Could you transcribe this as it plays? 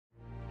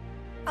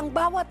Ang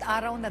bawat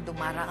araw na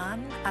dumaraan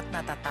at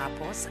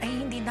natatapos ay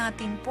hindi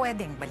natin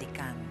pwedeng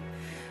balikan.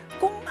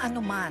 Kung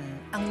ano man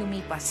ang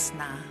lumipas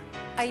na,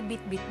 ay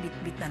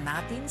bit-bit-bit-bit na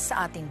natin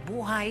sa ating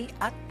buhay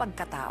at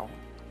pagkatao.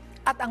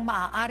 At ang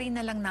maaari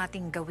na lang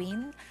nating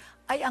gawin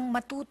ay ang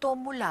matuto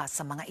mula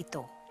sa mga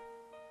ito.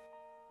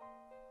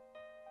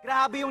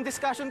 Grabe yung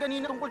discussion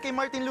kanina tungkol kay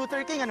Martin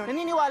Luther King.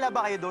 Naniniwala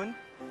ba kayo doon?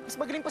 Mas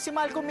magaling pa si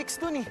Malcolm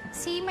X doon eh.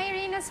 Si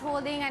Myrena's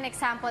holding an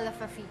example of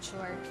a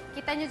feature.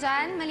 Kita nyo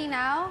dyan?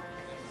 Malinaw?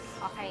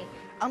 Okay.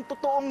 Ang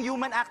totoong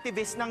human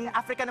activist ng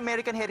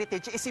African-American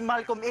heritage is si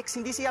Malcolm X,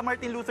 hindi siya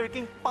Martin Luther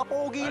King.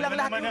 Papogi lang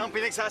lahat. Ano naman ang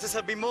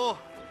pinagsasabi mo?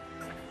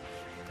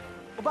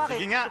 O bakit?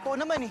 Sige nga. Totoo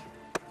naman eh.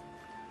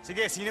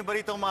 Sige, sino ba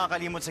rito ang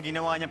makakalimot sa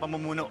ginawa niyang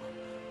pamumuno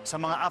sa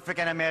mga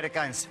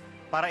African-Americans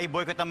para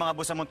i-boycott ang mga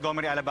bus sa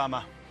Montgomery,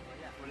 Alabama?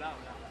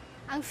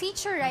 Ang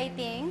feature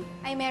writing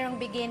ay merong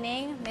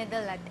beginning,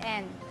 middle, at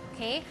end.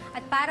 Okay?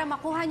 At para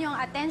makuha nyo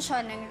ang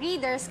attention ng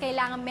readers,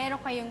 kailangan meron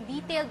kayong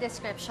detailed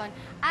description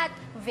at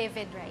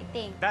vivid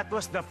writing. That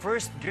was the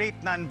first great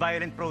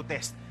non-violent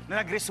protest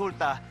na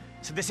nagresulta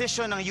sa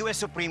desisyon ng US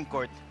Supreme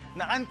Court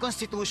na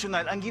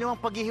unconstitutional ang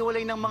ginawang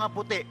paghihiwalay ng mga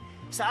puti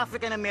sa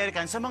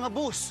African-American sa mga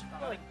bus.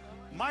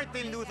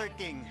 Martin Luther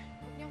King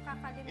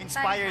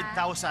inspired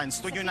thousands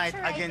to unite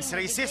against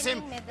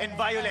racism and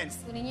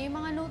violence. Kunin nyo yung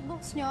mga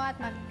notebooks nyo at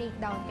mag-take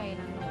down kayo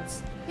ng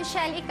notes.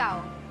 Michelle, ikaw,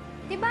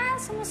 di ba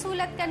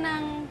sumusulat ka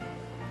ng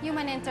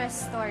human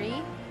interest story?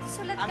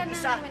 Sulat ka Ang ng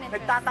isa, human interest.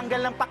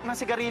 nagtatanggal ng pack ng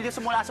sigarilyo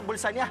mula sa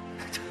bulsa niya.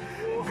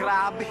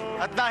 Grabe.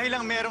 At dahil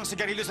lang merong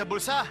sigarilyo sa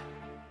bulsa,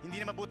 hindi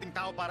na mabuting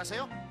tao para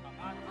sa'yo?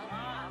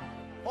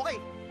 Okay,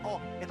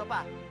 ito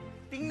pa.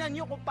 Tingnan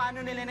niyo kung paano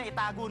nila na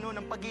itago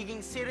noon ang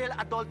pagiging serial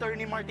adulterer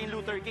ni Martin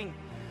Luther King.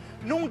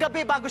 Nung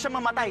gabi bago siya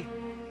mamatay,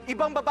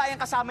 ibang babae ang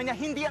kasama niya,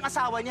 hindi ang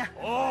asawa niya.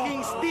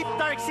 King's deep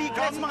dark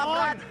secrets, mga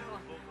brad.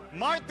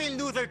 Martin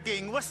Luther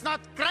King was not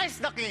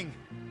Christ the King.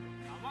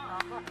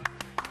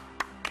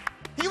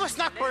 He was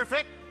not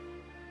perfect.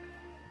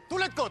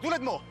 Tulad ko,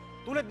 tulad mo,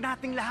 tulad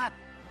nating lahat.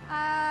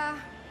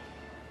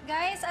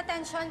 Guys,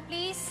 attention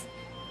please.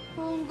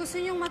 Kung gusto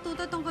nyong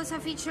matuto tungkol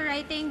sa feature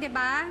writing, di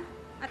ba?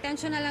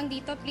 Attention na lang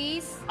dito,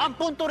 please. Ang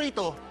punto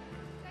rito,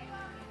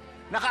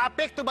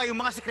 naka-apekto ba yung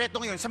mga sikreto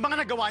ngayon sa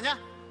mga nagawa niya?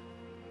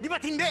 Di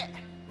ba't hindi?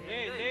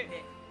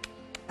 Hindi.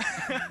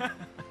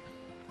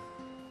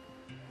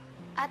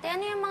 Ate,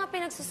 ano yung mga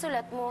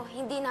pinagsusulat mo?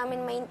 Hindi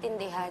namin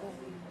maintindihan.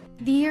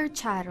 Dear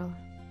Charo,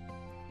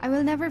 I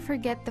will never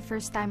forget the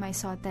first time I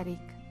saw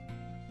Tarik.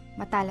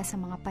 Matalas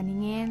ang mga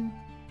paningin,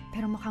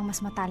 pero mukhang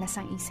mas matalas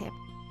ang isip.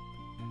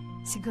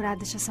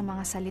 Sigurado siya sa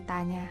mga salita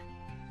niya.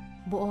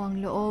 Buo ang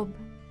loob,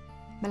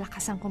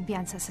 malakas ang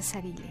kumpiyansa sa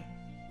sarili.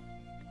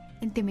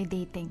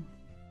 Intimidating.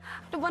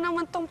 Ano ba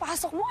naman tong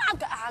pasok mo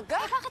aga-aga?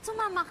 Bakit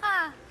sumama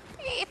ka?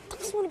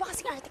 Tapos mo na ba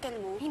kasing article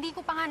mo? Hindi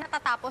ko pa nga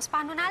natatapos.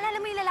 Paano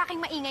naalala mo yung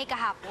lalaking maingay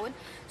kahapon?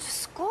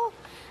 Diyos ko,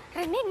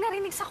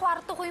 narinig sa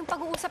kwarto ko yung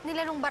pag-uusap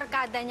nila nung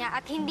barkada niya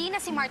at hindi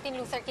na si Martin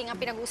Luther King ang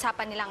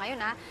pinag-uusapan nila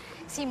ngayon, ha?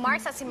 Si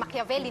Marx at si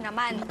Machiavelli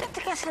naman.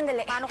 Teka,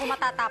 sandali. Paano ko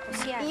matatapos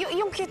yan?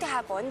 Yung cute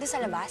hapon, doon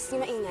sa labas,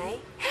 yung maingay?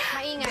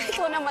 Maingay.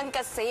 Ito naman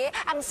kasi,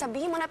 ang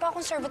sabihin mo,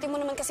 napaka-conservative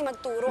mo naman kasi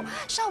magturo.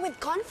 Siya with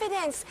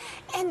confidence,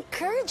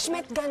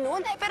 encouragement,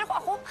 ganun. Ay, pero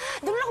ako,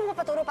 doon lang ako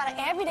mapaturo para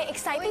everyday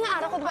exciting ang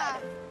araw ko, diba?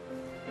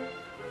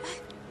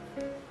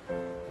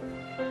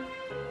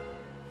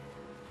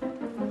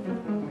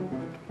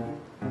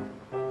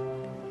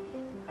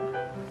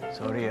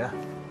 Sorry, ah.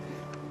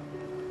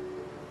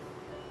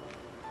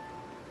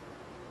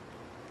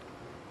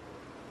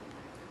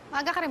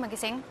 Maaga ka rin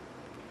magising?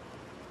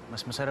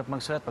 Mas masarap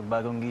magsulat pag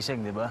bagong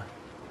gising, di ba?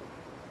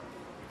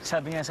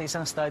 Sabi nga sa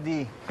isang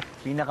study,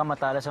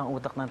 pinakamatalas ang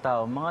utak ng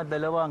tao, mga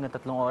 2 hanggang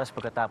 3 oras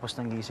pagkatapos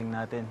ng gising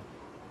natin.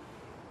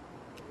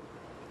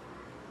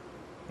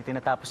 May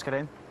tinatapos ka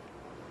rin?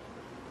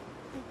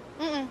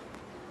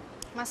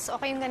 Mas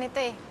okay yung ganito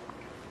eh.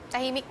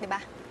 Tahimik, di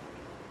ba?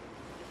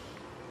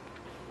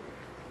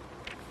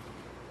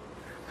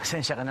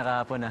 Pasensya ka na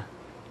kahapon, ah.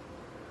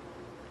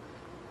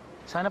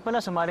 Sana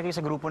pala sumali kayo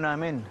sa grupo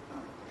namin.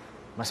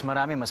 Mas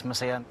marami, mas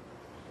masaya.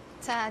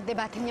 Sa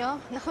debate nyo?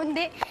 Naku,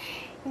 hindi.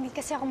 Hindi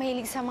kasi ako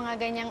mahilig sa mga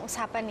ganyang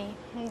usapan eh.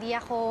 Hindi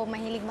ako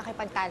mahilig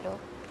makipagtalo.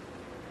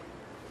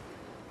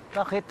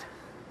 Bakit?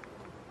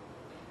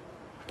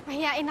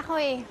 Mahiyain ako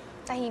eh.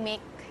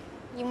 Tahimik.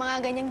 Yung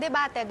mga ganyang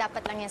debate,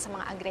 dapat lang yan sa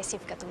mga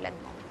aggressive katulad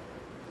mo.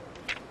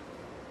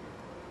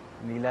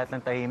 Hindi lahat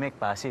ng tahimik,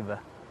 passive,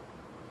 ah.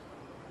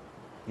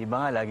 Di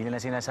ba nga, lagi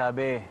nila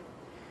sinasabi,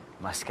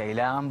 mas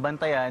kailangan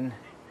bantayan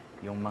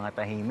yung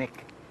mga tahimik.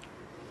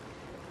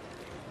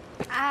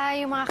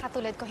 Yung mga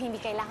katulad ko, hindi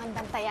kailangan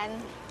bantayan.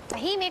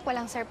 Tahimik,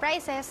 walang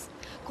surprises.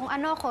 Kung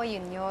ano ko,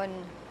 yun.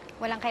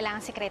 Walang kailangan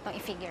sikretong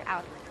i-figure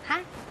out. Ha?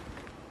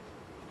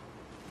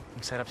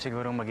 Ang sarap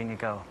sigurong maging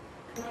ikaw.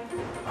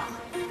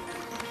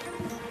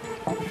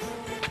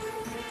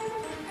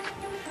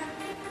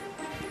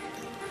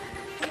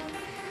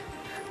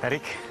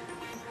 Tarik.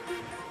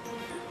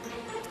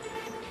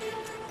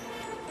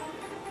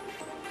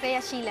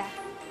 Rhea Sheila.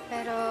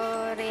 Pero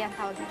Rhea ang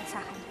tawag nila sa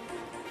akin.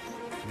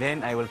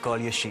 Then I will call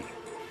you she.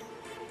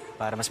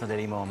 Para mas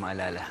madali mo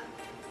maalala.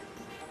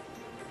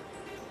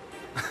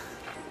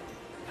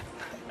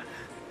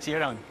 See you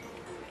around.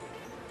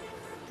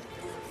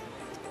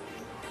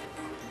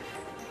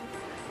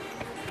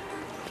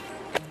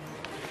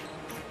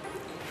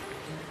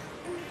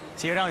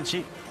 See you around,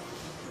 she.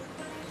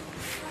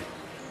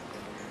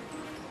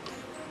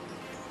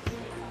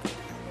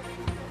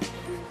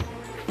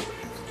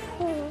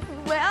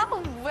 Well.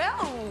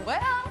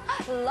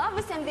 Love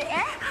is in the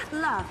air.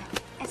 Love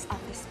is on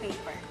this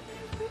paper.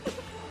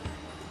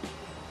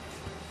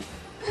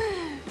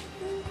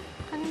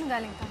 Kanino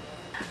galing to?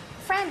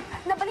 Friend,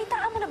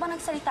 nabalitaan mo na ba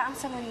nagsalita ang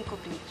Salonico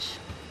Bridge?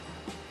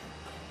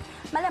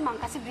 Malamang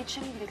kasi bridge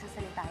yung hindi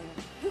nagsasalita yun.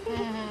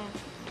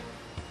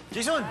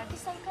 Jason!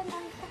 Isay ka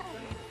lang.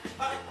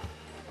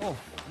 Oh,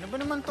 ano ba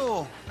naman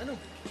to? Ano?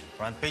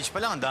 Front page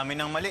pa lang, ang dami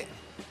ng mali.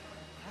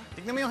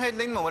 Tignan mo yung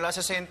headline mo, wala sa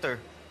center.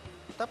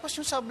 Tapos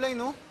yung subline,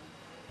 no?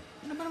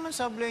 Ano ba naman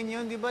subline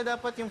yun? Di ba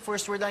dapat yung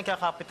first word lang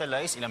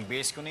kakapitalize? Ilang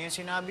beses ko na yung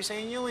sinabi sa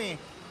inyo eh.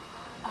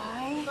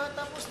 Ay,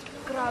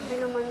 grabe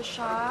naman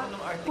siya.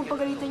 Kung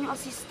pagalitan yung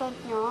assistant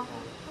niya,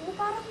 ano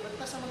parang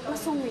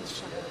masungit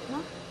siya, no?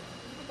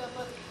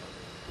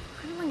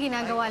 Ano mang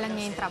ginagawa lang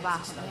niya yung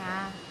trabaho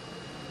niya?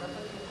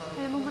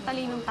 Alam mo,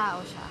 matalinong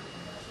tao siya.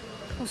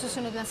 Kung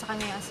susunod lang sa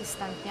kanya yung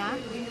assistant niya,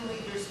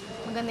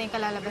 maganda yung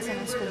kalalabasan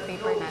ng school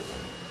paper natin.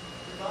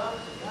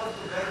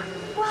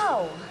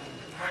 Wow!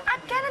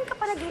 At kailan ka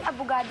pa naging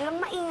abogado lang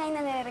maingay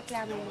na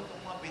nireklamo mo?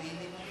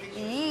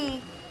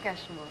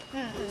 Crush mo.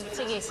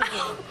 Sige.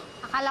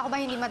 Akala ko ba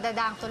hindi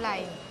madada ang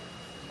tulay?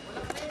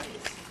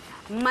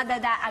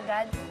 Madada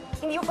agad?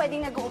 Hindi ko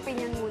pwedeng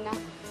nag-opinion muna.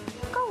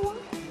 Ikaw, ah.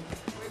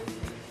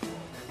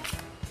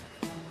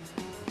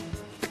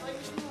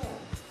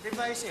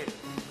 Revise it.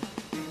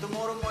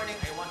 Tomorrow morning,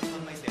 I want it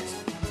on my desk.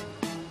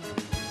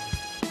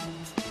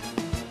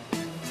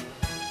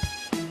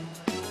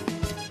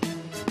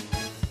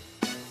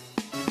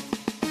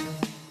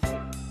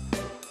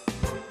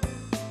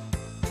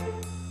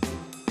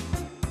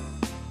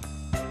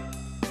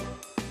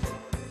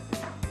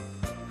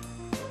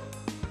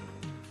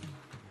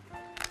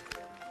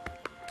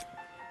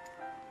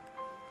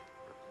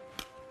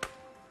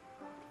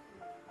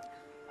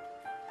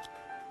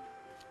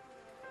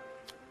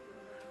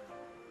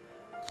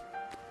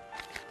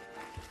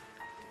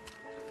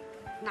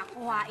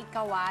 Nakuha,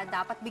 ikaw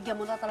dapat bigyan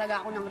mo na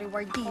talaga ako ng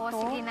reward dito.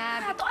 sige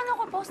na. Ito, ano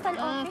ko, postal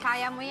office?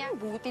 Kaya mo yan.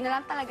 Buti na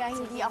lang talaga,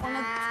 hindi Sige ako na,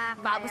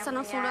 nagbabasa kaya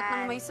ng mo sulat yan.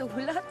 ng may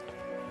sulat.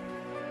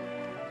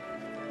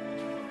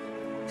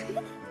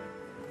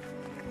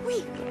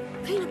 Uy,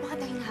 kanina pa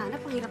kita hinahanap.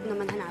 Ang hirap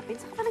naman hanapin.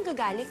 Saan ka pa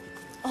nanggagaling?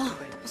 Oh,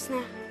 tapos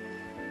na.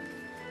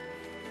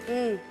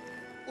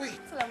 Uy,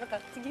 Salamat,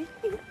 sige.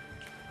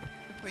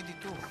 pwede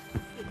to.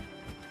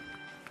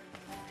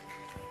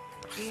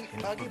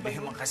 Bagay ba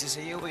naman kasi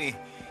sa iyo eh.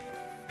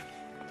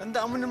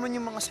 Tandaan mo naman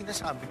yung mga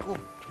sinasabi ko.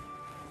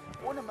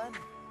 Oo naman.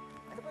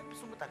 Ano ba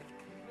gusto mo, Tarik?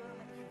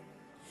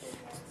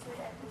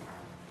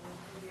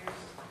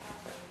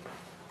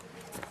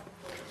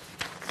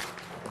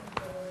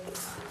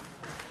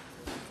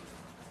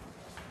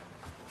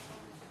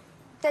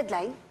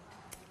 Deadline?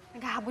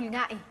 Naghahabol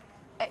nga eh.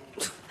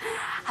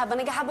 Habang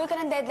naghahabol ka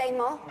ng deadline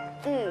mo,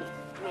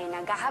 may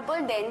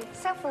naghahabol din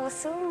sa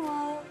puso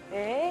mo.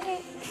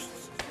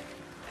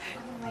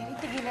 May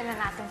tigilan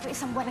na natin to.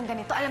 Isang buwan ng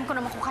ganito. Alam ko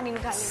naman kung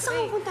kanino galing to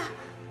Saan ka punta?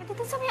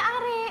 Dito sa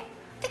may-ari.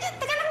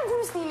 Teka lang,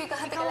 gumusnili ka.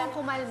 Teka Ikaw lang. ang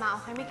kumalma,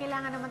 okay? May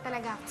kailangan naman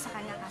talaga ako sa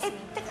kanya kasi.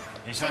 Teka.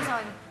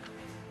 Jason.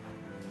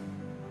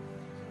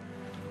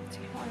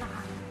 Sige, mauna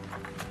ka.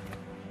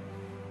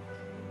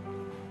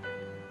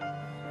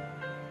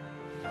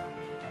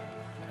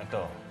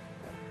 Ito,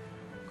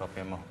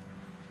 kopya mo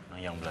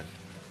ng Young Blood.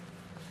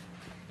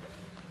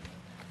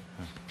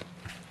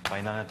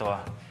 Final na to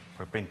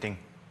for printing.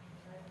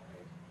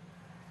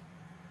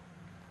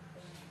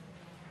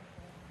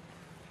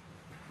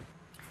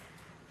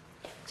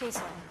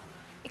 Jason,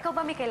 ikaw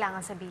ba may kailangan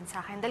sabihin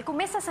sa akin? Dahil kung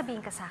may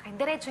sasabihin ka sa akin,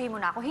 diretsuhin mo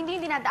na ako. Hindi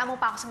yung dinadaan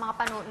mo pa ako sa mga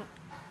panood.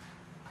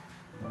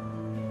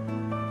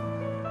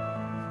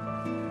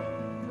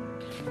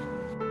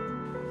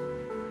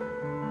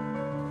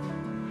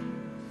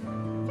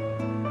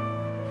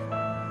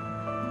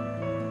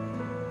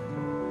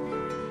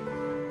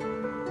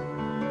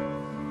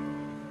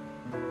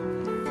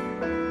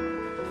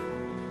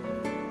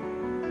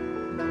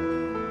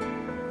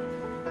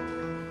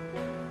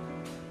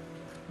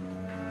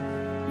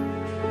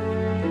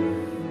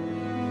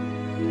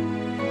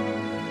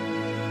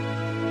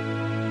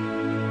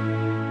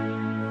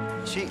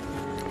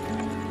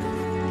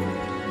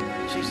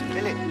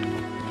 Sandali.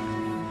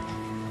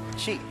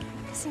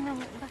 Kasi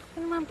naman, bakit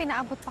naman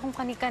pinaabot pa kung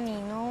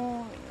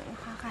kani-kanino?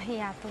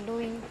 Nakakahiya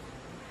tuloy.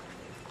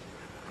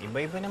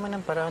 Iba-iba naman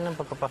ang paraan ng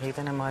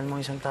pagpapakita ng mahal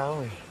mong isang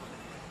tao eh.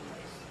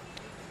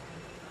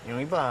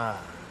 Yung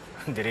iba,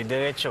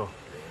 dire-diretso.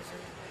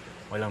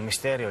 Walang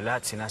misteryo,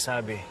 lahat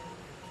sinasabi.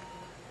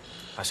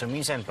 Kaso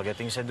minsan,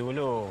 pagdating sa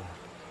dulo,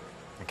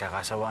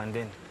 nagkakasawaan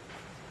din.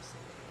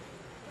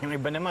 Yung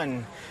iba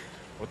naman,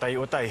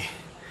 utay-utay.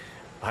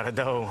 Para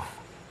daw,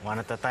 one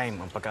at a time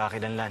ang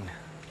pagkakakilanlan.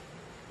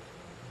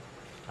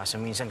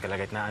 Kaso minsan,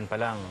 kalagitnaan pa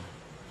lang,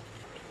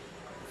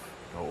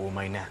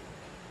 nauumay na.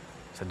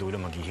 Sa dulo,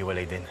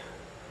 maghihiwalay din.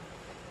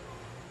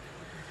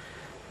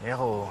 Eh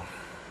ako,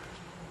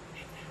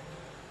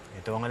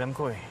 ito ang alam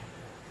ko eh.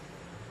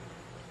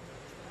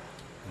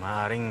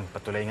 Maaaring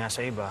patulay nga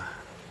sa iba,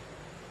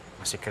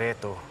 mas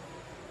sikreto,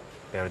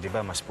 pero di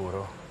ba mas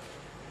puro.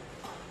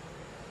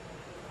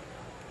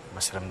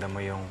 Mas ramdam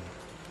mo yung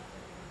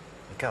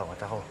ikaw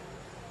at ako.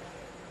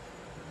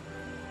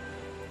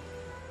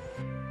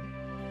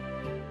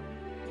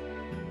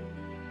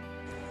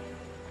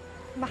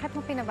 Bakit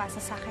mo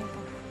pinabasa sa akin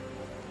to?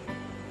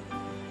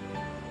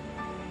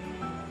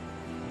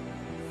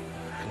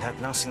 Lahat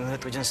ng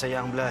sinulat ko dyan sa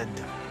Young Blood,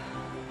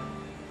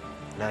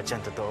 lahat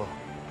yan totoo.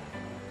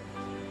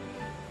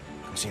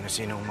 Kung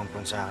sino-sino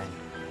umampun sa akin.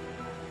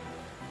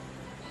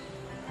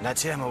 Lahat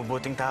sila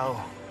mabubuting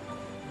tao.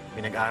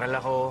 Pinag-aral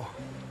ako,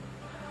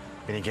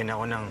 binigyan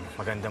ako ng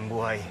magandang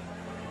buhay.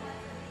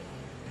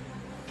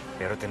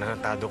 Pero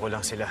tinarantado ko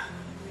lang sila.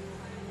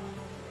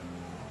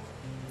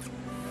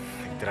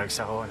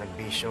 Nag-drugs ako,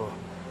 nagbisyo.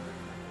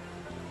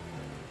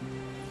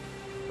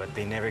 But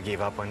they never gave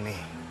up on me.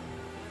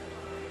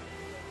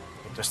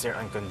 It was their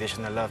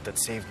unconditional love that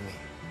saved me.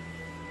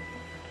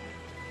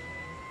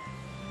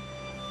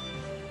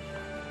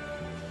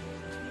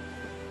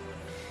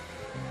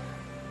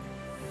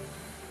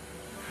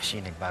 Kasi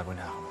nagbago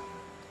na ako.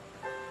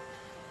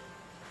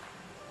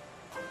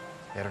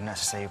 Pero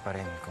nasa sayo pa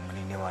rin kung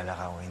maniniwala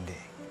ka o hindi.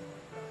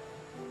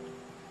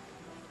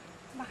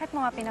 Bakit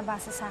mo nga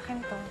pinabasa sa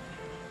akin to?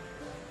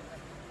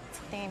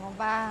 Sa tingin mo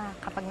ba,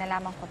 kapag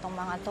nalaman ko tong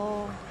mga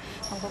to,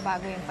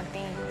 magbabago yung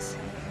pagtingin ko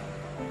sa'yo?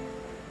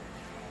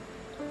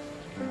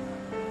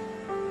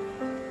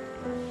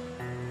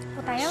 O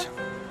tayo?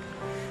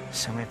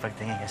 So may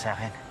pagtingin ka sa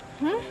akin?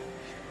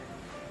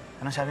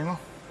 Anong sabi mo?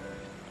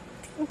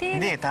 Hindi.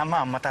 Hindi,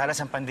 tama. Matalas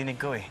ang pandinig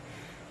ko eh.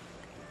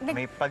 Nag-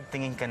 May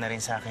pagtingin ka na rin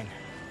sa akin.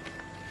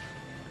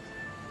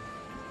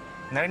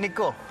 Narinig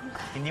ko.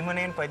 Hindi mo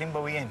na yun pwedeng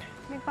bawiin.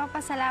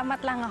 Nagpapasalamat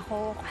lang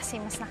ako kasi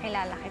mas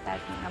nakilala kita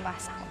at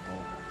nabasa ko to.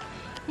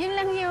 Yun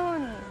lang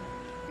yun.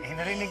 Eh,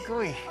 narinig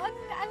ko eh.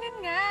 Ano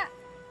nga?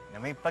 Na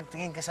may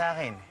pagtingin ka sa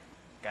akin.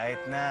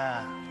 Kahit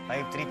na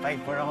 5'3",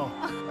 5'4" ako.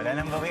 Wala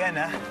nang bawian,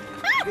 ha?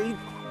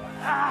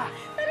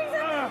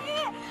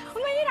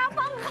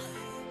 Mahirapan ka!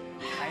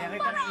 Kaya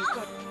kita na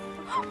ikot.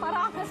 Para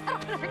ako sa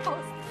roller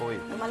coaster. Hoy,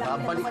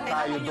 babalik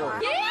tayo doon.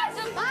 Yes!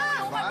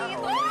 Ako ka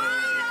dito!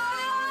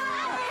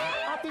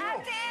 Ate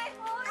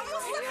mo!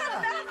 Kamusta ka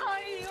na?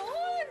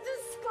 Ayun!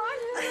 Diyos ko!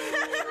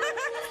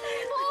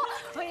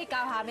 Hoy,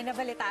 ikaw ha, may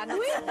nabalitaan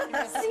ako.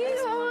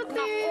 Sino,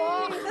 ate?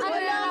 Ano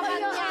na naman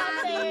yan?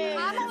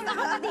 Mauna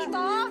ka pa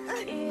dito?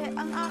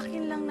 Ang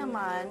akin lang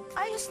naman,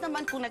 ayos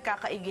naman kung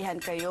nagkakaigihan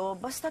kayo.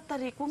 Basta,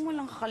 Tarik, huwag mo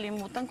lang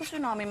kakalimutan. Gusto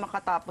namin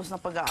makatapos ng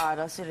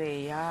pag-aaral si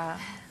Rhea.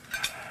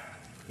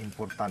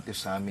 Importante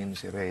sa amin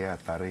si Rhea,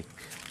 Tarik.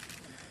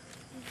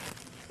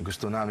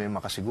 Gusto namin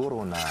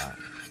makasiguro na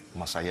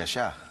masaya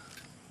siya.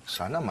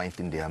 Sana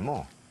maintindihan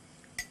mo.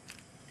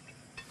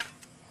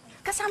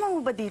 Kasama mo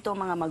ba dito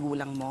ang mga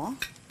magulang mo?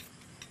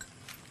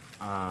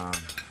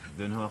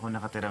 Doon ho ako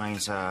nakatira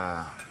ngayon sa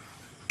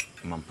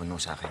mampuno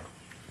sa akin.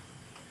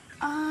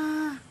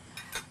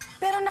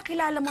 Pero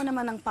nakilala mo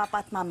naman ang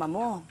papa at mama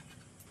mo.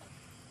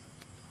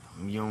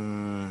 Yung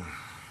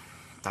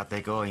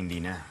tatay ko, hindi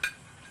na.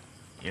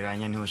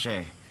 Iranian ho siya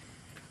eh.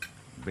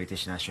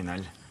 British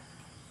national.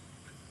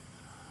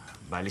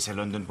 Bali sa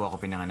London po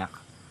ako pinanganak.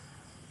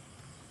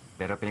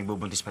 Pero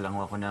pinagbubuntis pa lang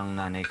ho ako ng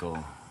nanay ko.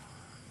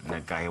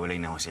 Nagkahiwalay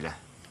na ho sila.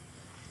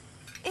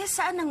 Eh,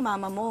 saan ang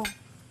mama mo?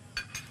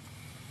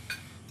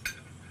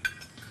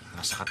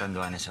 Nasa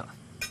Catanduanes ho.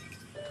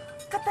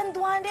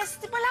 Catanduanes,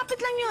 di malapit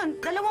lang yun.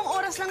 2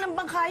 oras lang ng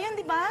bangkayan,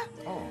 di ba?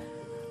 Oo.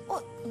 O,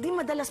 di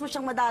madalas mo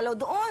siyang madalaw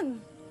doon.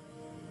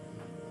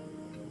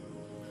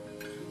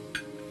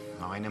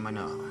 Okay naman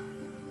ho.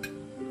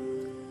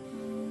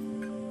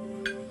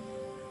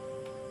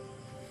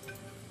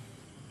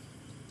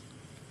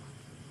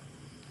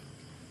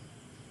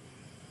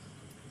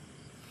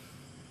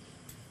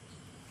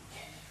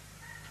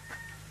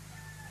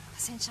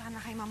 Pasensya ka na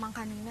kay mamang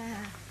kanina.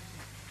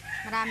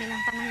 Marami lang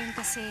tanongin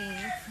kasi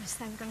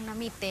first time kang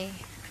na-meet eh.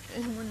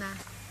 Alam mo na.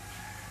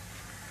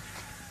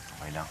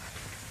 Okay lang.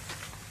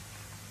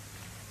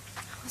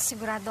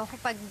 Sigurado ako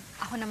pag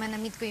ako naman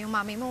na-meet ko yung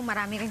mami mo,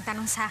 marami rin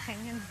tanong sa akin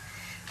yun.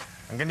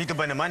 Hanggang dito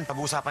ba naman?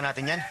 Pag-uusapan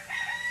natin yan?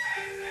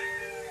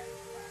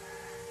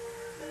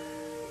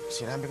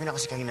 Sinabi ko na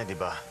kasi kanina, di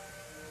ba?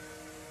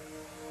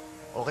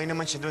 Okay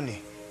naman siya dun eh.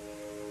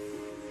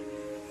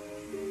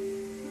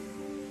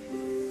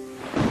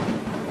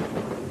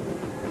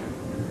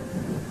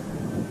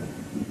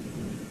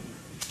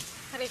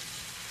 Tarik.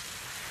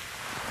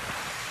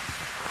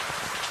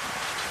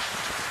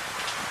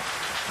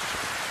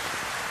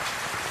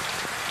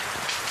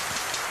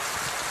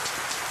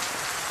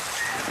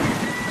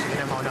 Sige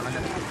na, mauna ka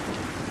na.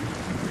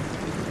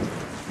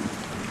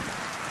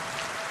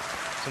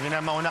 Sige na,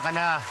 mauna ka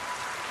na.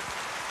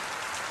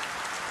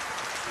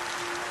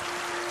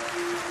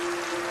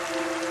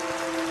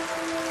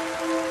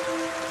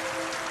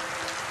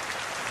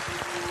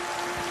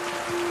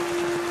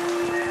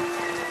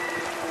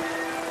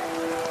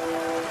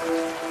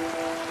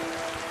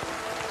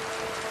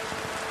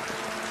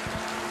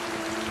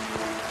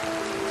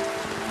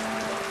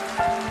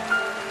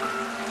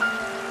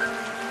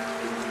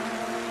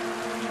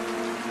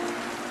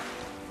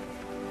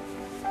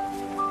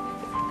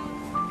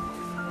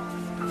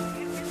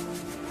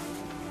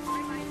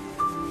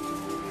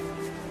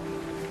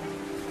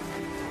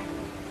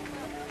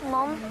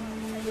 Mom,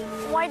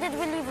 why did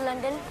we leave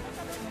London?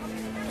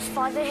 Is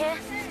Father here?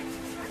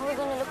 Are we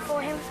gonna look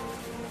for him?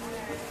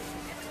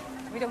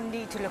 We don't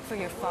need to look for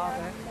your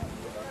father.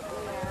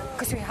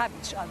 Because we have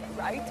each other,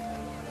 right?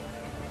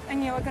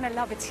 And you're gonna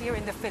love it here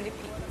in the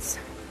Philippines.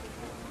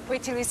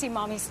 Wait till you see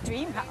Mommy's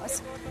dream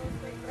house.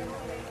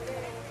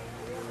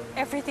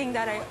 Everything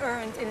that I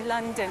earned in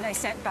London, I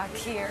sent back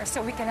here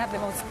so we can have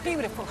the most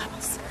beautiful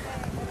house.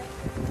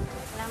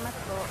 Salamat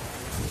po.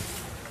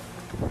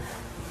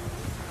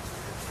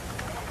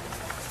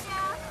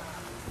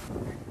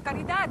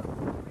 Caridad!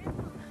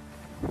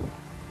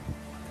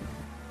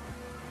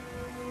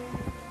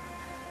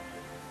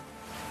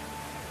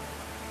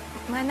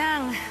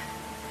 Manang,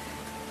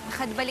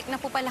 nakabalik na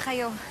po pala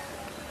kayo.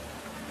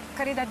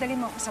 Caridad, dali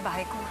mo ako sa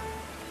bahay ko.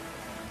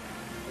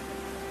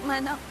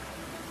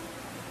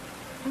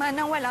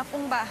 Manang, wala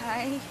pong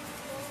bahay.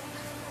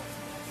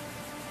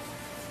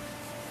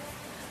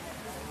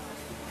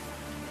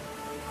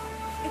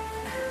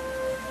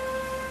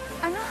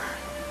 Ano?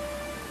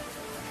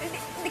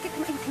 Hindi kita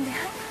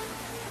maintindihan.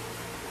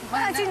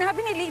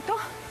 Sinabi ni Lito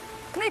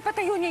na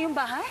ipatayo niya yung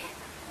bahay?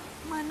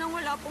 Manang,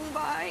 wala pong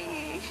bahay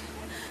eh.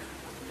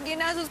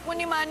 Ginastos po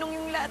ni Manong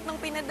yung lahat ng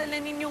pinadala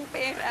ninyong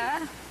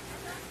pera.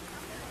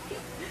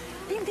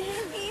 Hindi.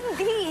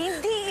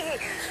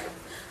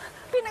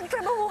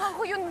 Pinagtrabahuhan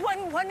ko yung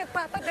buwan-buwan.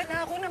 Nagpapadala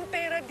ako ng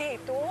pera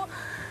dito.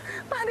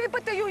 Para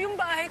ipatayo yung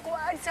bahay ko.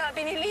 Ang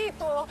sabi ni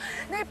Lito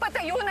na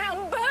ipatayo na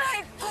ang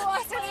bahay ko.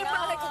 Asan yung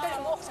bahay ko? Dali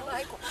mo ako sa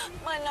bahay ko.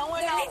 Manang,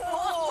 wala Dali mo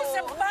ako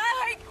sa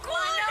bahay ko.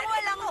 Manang,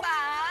 walang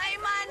bahay.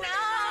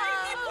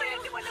 Manang! Hindi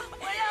pwede walang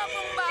bahay. Wala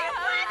pong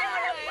bahay. Hindi pwede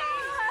walang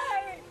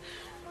bahay.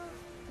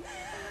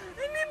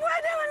 Hindi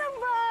pwede walang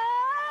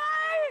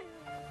bahay.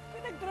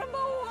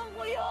 Pinagtrabahuhan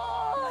ko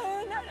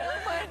yun.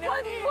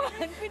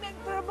 Buwan-buwan.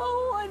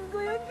 Pinagtrabahuhan ko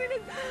yun.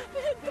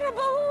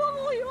 Pinagtrabahuhan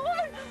ko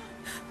yun.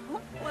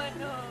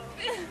 Manang.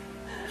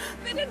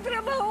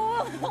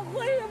 Pinagtrabahuhan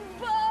ko yung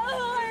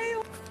bahay.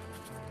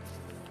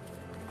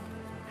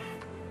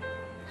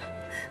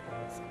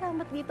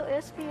 Salamat dito,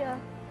 SP, ah.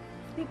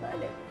 Di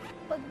bale,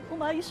 pag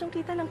umayos yung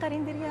kita ng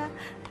karinderya,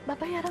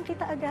 babayaran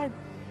kita agad.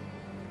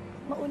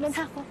 Mauna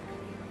na ako.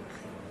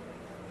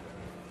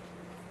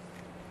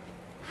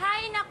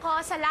 Hay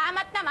nako,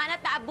 salamat naman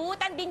at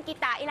naabutan din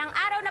kita. Ilang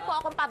araw na po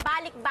akong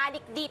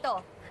pabalik-balik dito.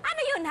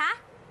 Ano yun, ha?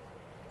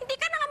 Hindi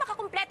ka na nga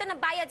makakumpleto ng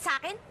bayad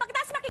sa akin?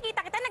 Pagkatapos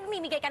makikita kita,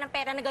 nagmimigay ka ng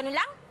pera na gano'n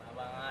lang?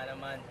 Tama nga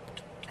naman.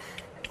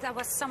 That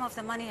was some of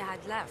the money I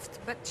had left,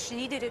 but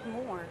she needed it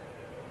more.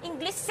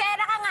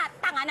 Inglesera ka nga,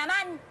 tanga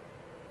naman!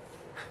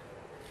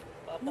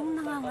 Nung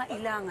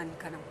nangangailangan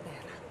ka ng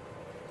pera,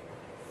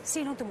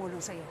 sinong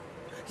tumulong sa'yo?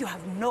 You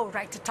have no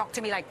right to talk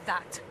to me like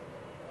that.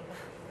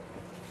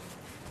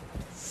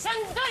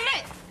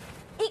 Sandali!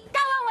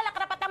 Ikaw ang wala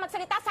karapatang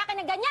magsalita sa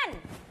akin ng ganyan!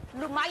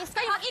 Lumayos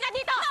kayo, ina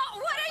dito! No!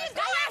 What are you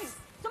doing?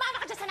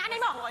 Sumama ka dyan sa nanay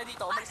mo! Kayo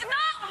dito.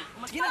 No!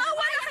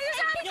 Maawa na kayo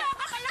sa akin!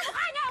 Kapal na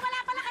mukha niyo! Wala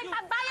pala kayong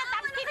pambayad!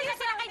 Tapos hindi na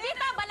sila kayo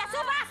dito!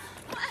 Balasubas!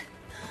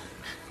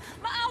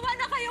 Maawa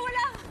na kayo!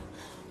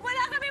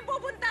 Wala kami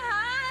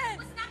pupuntahan!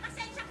 Tapos na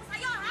pasensya ko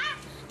sa'yo, ha?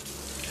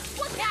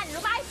 Yan!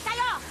 Lumayos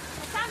kayo!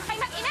 Kasama kayo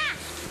mag-ina!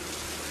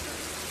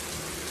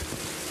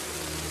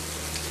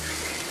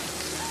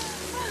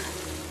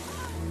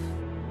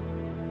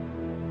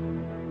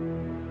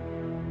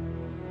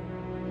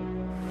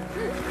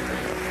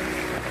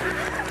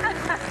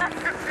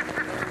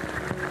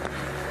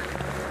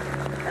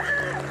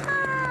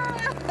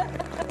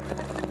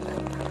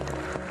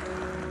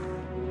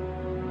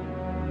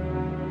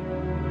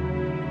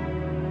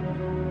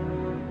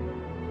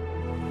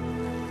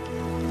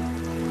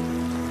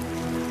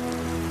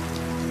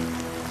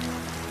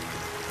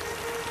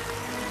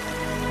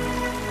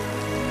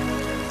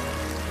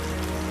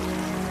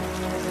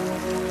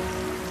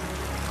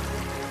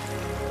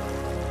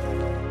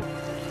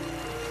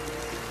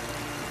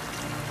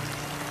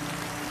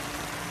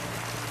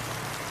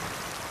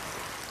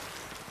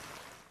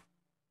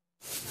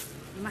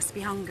 You must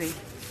be hungry.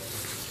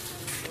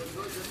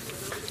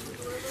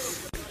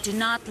 Do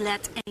not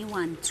let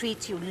anyone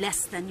treat you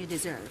less than you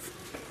deserve.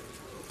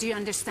 Do you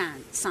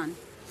understand, son?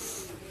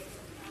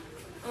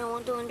 I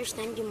want to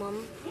understand you,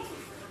 Mom.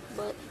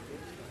 But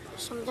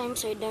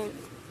sometimes I don't.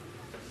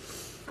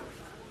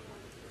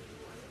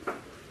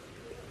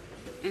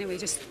 Anyway,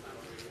 just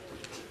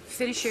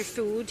finish your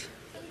food.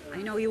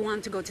 I know you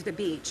want to go to the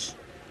beach.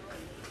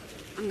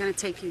 I'm gonna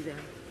take you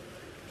there.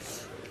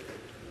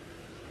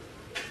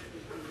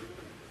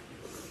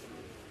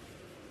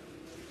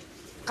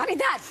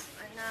 Caridad!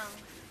 Manang.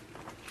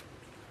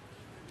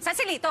 Saan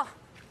si Lito?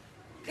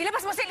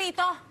 Ilabas mo si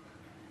Lito!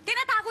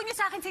 Tinatago niyo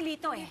sa akin si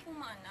Lito eh. Hindi po,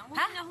 Manang.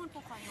 Ha? Huwag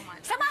po kayo,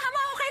 Manang. Samahan mo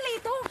ako kay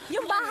Lito!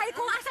 Yung bahay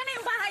ko! Asan na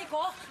yung bahay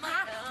ko? Ha?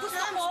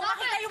 Gusto mo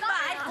makita yung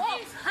bahay ko?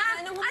 Ha?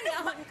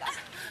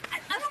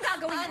 Anong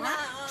gagawin mo?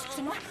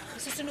 Gusto mo?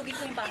 Susunugin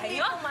ko yung bahay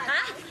niyo?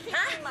 Ha?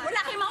 Ha? Wala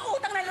kayong mga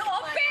utang na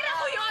loob? Pera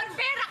ko yun!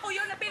 Pera ko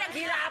yun na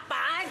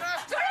pinaghirapan!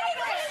 Sunugin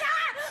ko sila!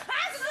 Ha?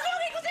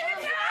 Susunugin ko sila!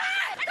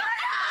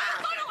 Tulong!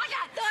 Tulong ka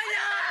dyan!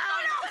 Tulong!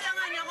 Tulong!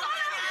 Tulungan niyo ko!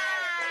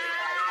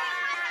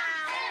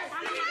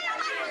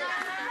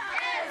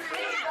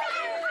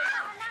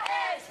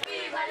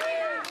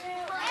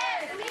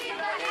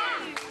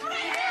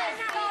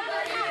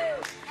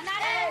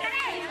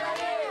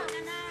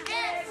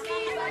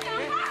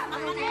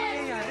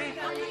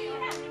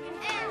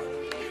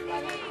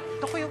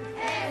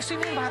 Ayusin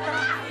mo yung bata.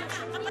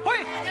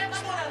 Hoy!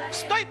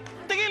 Stoy!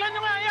 Tigilan nyo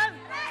nga yan!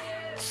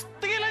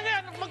 Tigilan nyo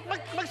yan!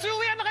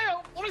 Magsiuwian na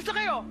kayo! Umalis na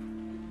kayo!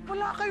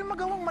 Wala kayong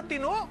magawang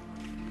matino.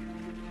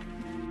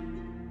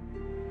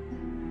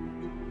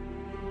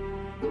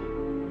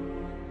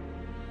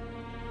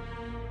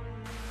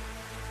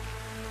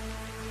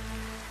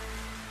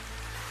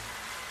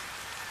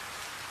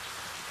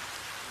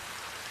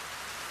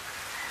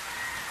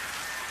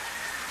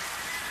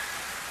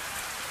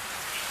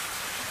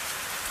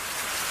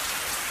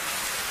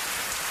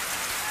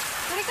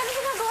 Tarik, ano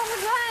ginagawa mo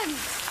dyan?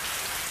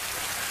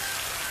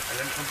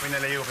 Alam kong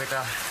pinalayo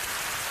kita.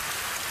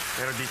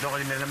 Pero dito ako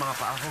dinala ng mga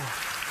paa ko.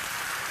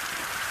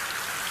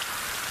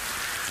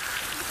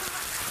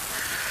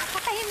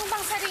 Patayin mo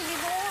bang sarili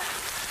mo?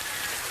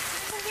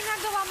 Anong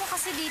ginagawa mo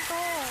kasi dito?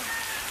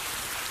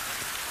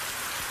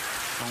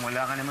 Kung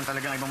wala ka naman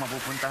talagang ibang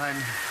mapupuntahan,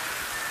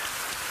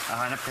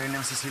 hahanap kayo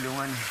ng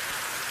sisilungan.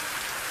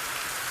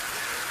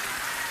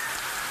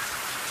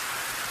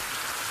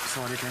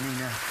 Sorry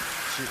kanina.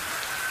 Shit.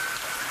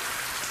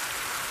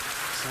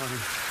 Sorry.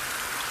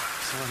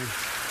 Sorry.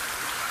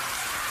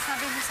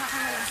 Sabi mo sa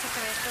akin walang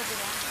sekreto, di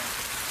ba?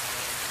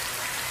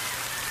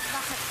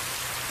 Bakit?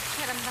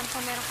 Kiramdam ko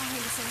meron kang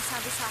hindi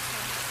sinasabi sa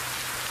akin.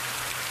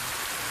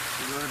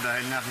 Siguro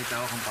dahil nakita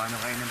ko kung paano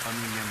kayo ng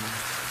pamilya mo.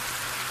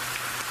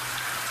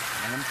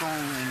 Alam kong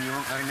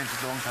iniwan ka rin ng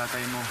totoong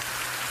tatay mo.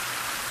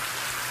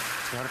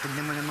 Pero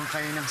tignan mo naman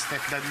kayo ng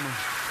stepdad mo.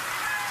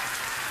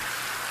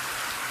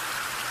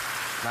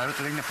 Lalo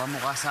tuloy na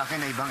pamukha sa akin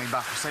na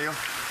ibang-iba ko sa'yo.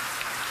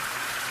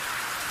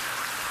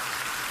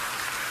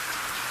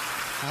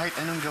 Kahit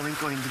anong gawin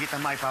ko, hindi kita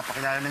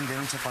maipapakilala ng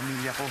gano'n sa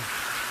pamilya ko.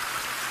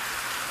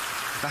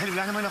 Dahil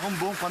wala naman akong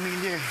buong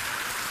pamilya eh.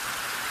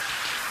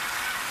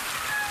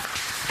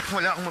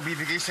 Wala akong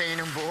mabibigay sa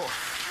iyo ng buo.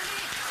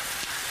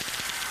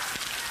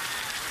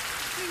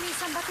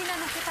 Lilisan, ba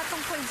tinanong kita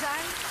tungkol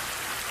dyan?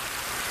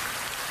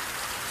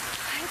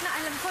 Kahit na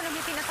alam ko na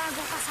may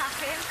tinatago ka sa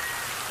akin,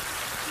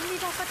 hindi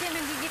dapat yan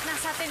ang gigitna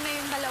sa atin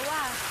ngayong dalawa.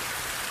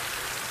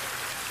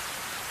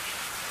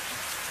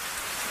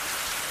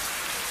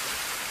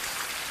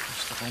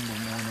 Gusto kong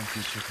bumuo ng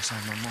future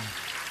kasama mo.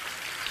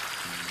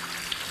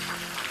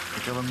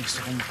 Ikaw ang gusto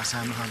kong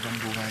makasama habang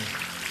buhay.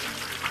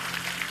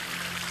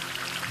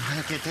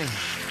 Mahal kita eh.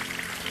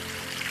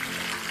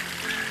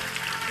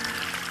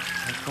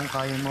 At kung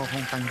kaya mo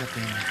akong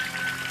tanggapin,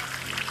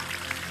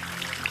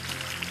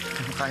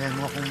 kung kaya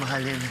mo akong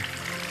mahalin,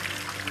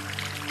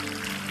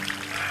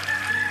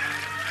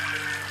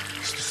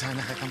 gusto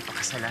sana kitang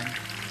pakasalan.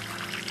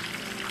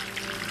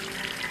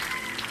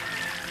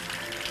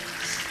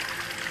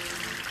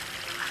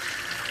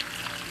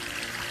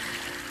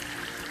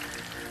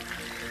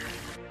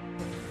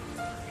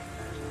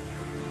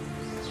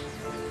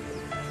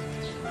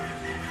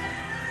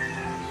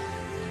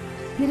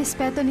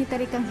 Nirespeto ni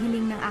Tarik ang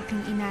hiling ng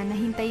aking ina na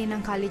hintayin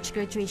ang college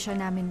graduation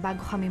namin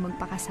bago kami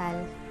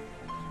magpakasal.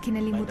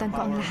 Kinalimutan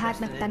ko ang lahat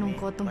ng tanong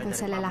ko tungkol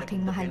sa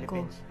lalaking mahal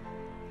ko.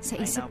 Sa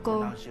isip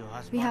ko,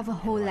 we have a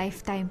whole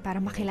lifetime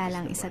para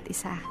makilala ang isa't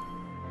isa.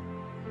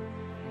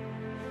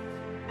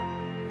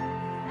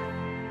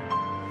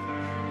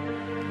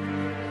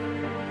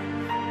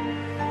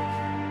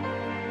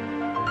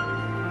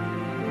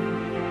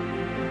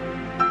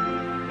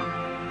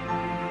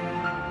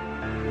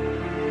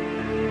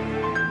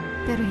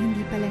 Pero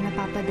hindi pala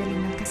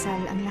napapadaling ng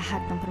kasal ang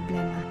lahat ng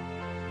problema.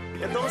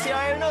 Itong si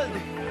Arnold.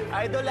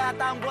 Idol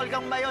ata ang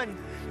Volcang Mayon.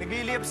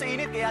 Nagliliyap sa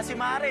init, kaya si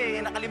Mare,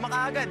 nakalima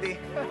ka agad eh.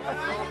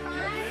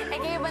 Eh,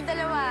 kayo bang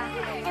dalawa?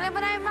 Kailan ba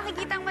namin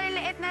makikita ang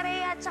maliliit na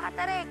Rhea at saka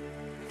Tarik?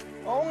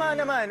 Oo nga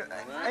naman.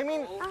 I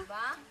mean,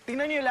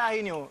 tingnan niyo yung lahi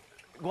niyo.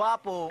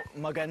 Gwapo,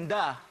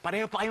 maganda,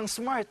 pareho pa kayong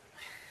smart.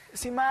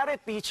 Si Mare,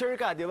 teacher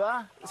ka, di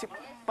ba? Si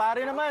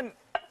Pare naman,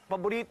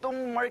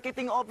 paboritong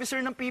marketing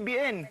officer ng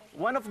PBN.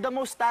 One of the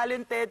most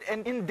talented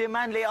and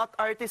in-demand layout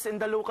artists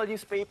in the local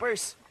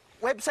newspapers.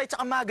 Website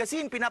at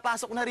magazine,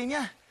 pinapasok na rin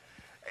niya.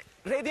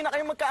 Ready na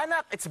kayong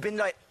magkaanak. It's been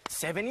like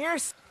 7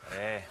 years.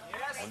 Pare,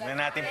 huwag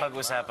na natin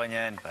pag-usapan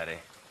yan,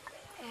 pare.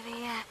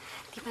 Rhea,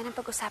 di ba nang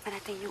pag-usapan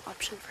natin yung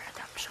option for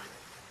adoption?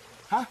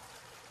 Ha?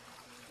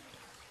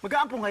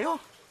 Mag-aampong kayo?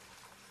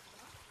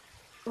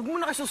 Huwag mo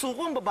na kayo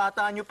susuko, ang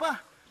babataan niyo pa.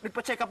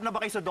 Nagpa-check up na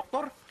ba kayo sa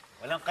doktor?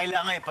 Walang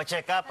kailangan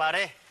ipa-check up,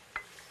 pare.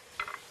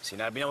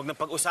 Sinabi na huwag na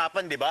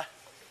pag-usapan, di ba?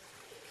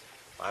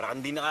 Para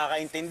kang di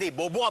nakakaintindi.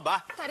 Bobo ka ba?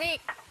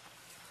 Tarik!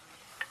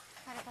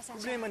 Para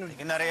pasensya. Problema nun.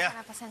 Sige na, Rhea.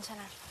 Para pasensya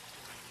na.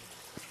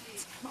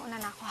 Mauna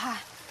na ako, ha?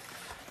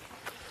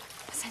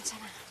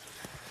 Pasensya na.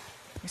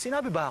 May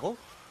sinabi ba ako?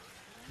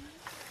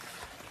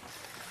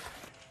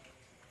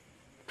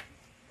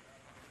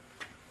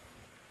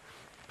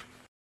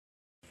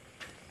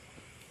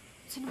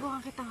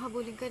 Sinubukan kitang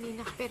habulin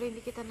kanina pero hindi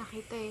kita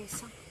nakita eh.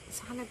 Saan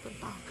ka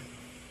nagpunta?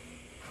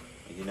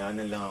 May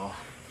dinaanan lang ako.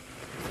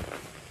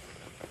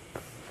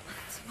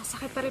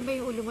 Masakit pa rin ba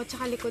yung ulo mo at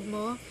saka likod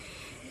mo?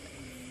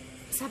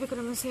 Sabi ko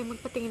naman sa'yo,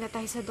 magpatingin na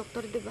tayo sa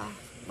doktor, di ba?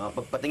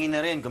 Makapagpatingin na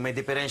rin kung may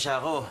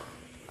diferensya ako.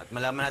 At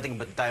malaman natin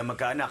kung ba't tayo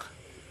magkaanak.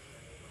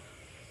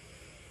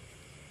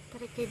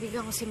 Tarik,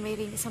 kaibigan ko si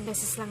Mayring. Isang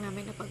beses lang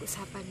namin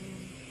napag-usapan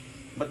yun.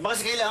 Ba't ba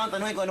kasi kailangan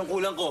tanungin kung anong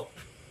kulang ko?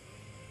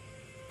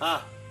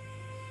 Ha?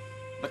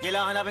 Ba't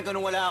kailangan hanapin kung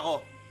anong wala ako?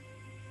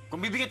 Kung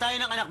bibigyan tayo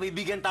ng anak,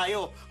 bibigyan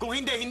tayo. Kung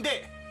hindi, hindi.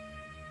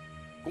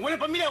 Kung walang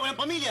pamilya, walang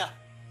pamilya.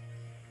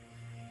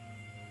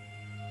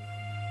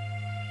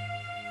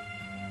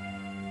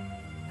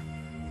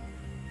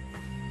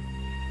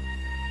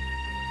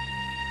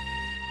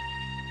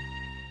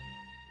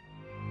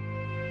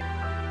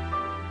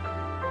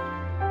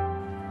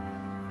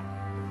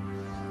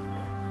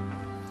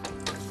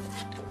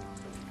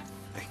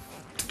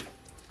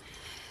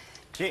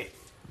 Chi,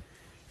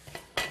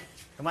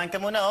 kumain ka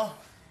muna, oh.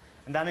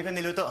 Ang dami kong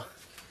niluto.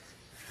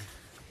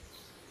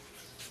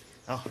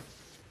 Oh.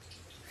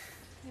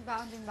 May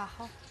baon din ba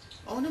ako?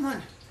 Oo naman.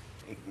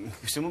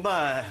 Gusto mo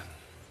ba,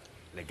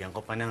 lagyan ko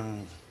pa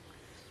ng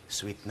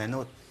sweet na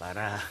note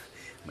para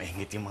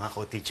maingit yung mga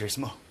co-teachers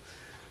mo?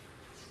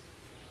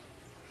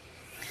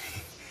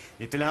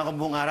 Dito lang ako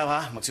buong araw,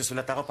 ha.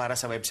 Magsusulat ako para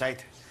sa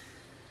website.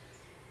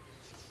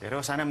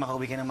 Pero sana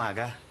makauwi ka ng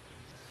maaga.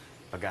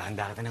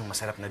 Paghahanda kita ng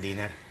masarap na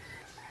dinner.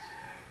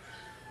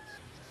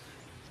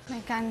 May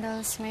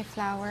candles, may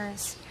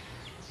flowers.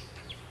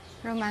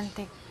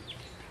 Romantic.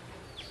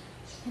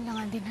 Yun lang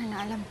ang dinner na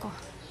alam ko.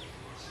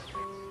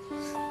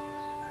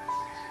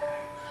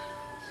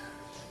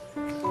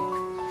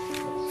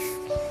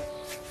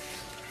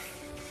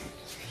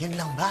 Yun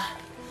lang ba?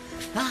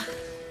 Ha?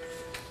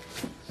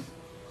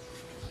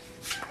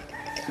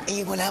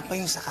 Eh, wala pa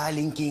yung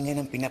sakaling kinga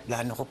ng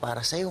pinaplano ko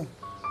para sa'yo.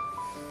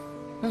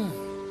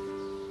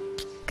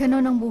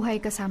 Ganon ang buhay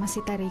kasama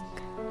si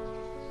Tarik.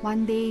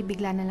 One day,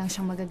 bigla na lang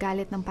siyang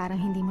magagalit ng parang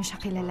hindi mo siya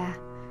kilala.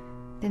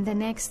 Then the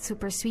next,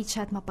 super sweet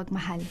siya at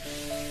mapagmahal.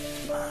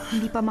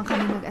 Hindi pa man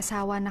kami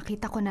mag-asawa,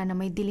 nakita ko na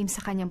may dilim sa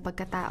kanyang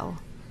pagkatao.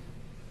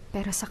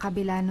 Pero sa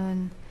kabila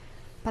nun,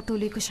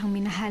 patuloy ko siyang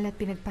minahal at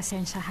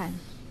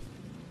pinagpasensyahan.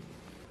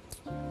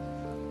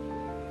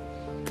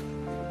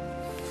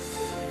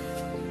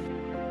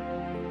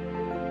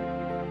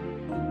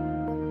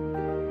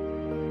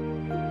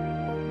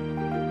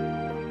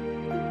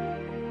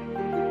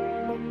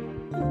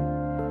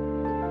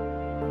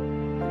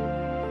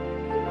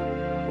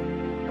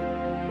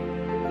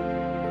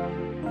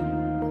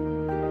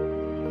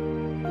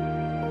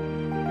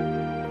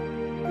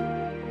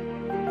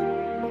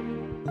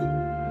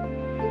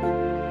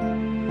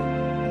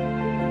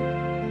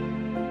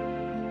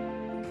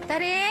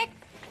 Tarik!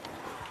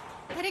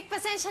 Tarik,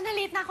 pasensya na.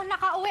 Late na ako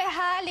nakauwi,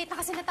 ha? Late na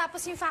kasi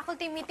natapos yung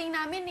faculty meeting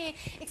namin,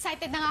 eh.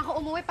 Excited na nga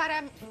ako umuwi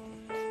para...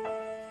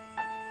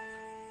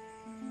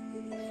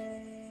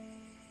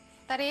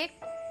 Tarik?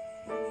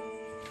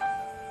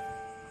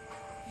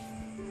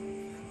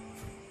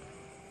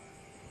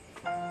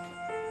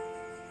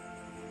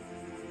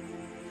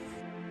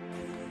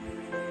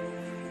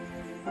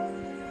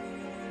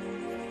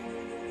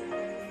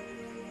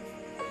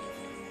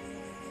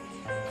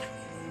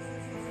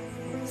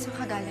 Saan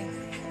ka galing?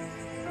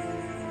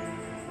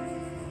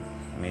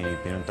 May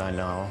pinuntahan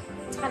lang ako.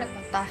 Saan ka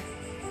nagpunta?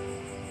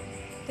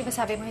 Di ba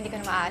sabi mo hindi ka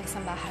na maaalis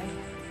ng bahay?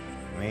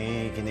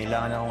 May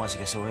kinailangan akong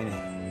asikasuhin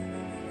eh.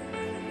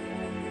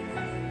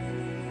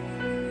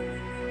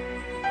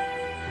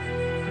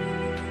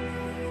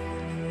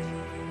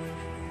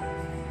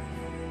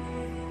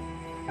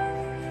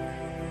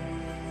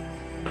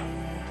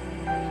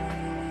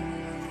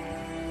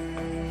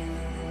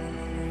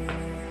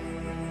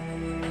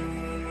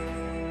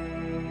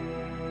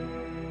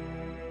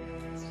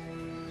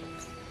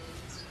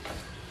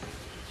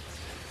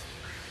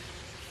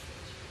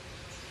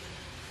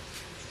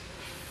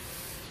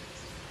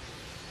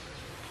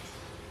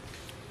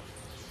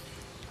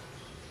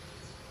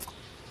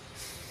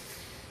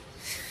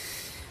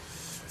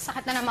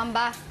 Sakit na naman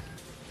ba?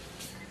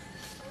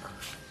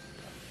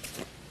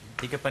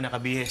 Hindi ka pa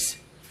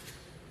nakabihis.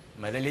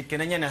 Malalit ka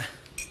na niyan, ah.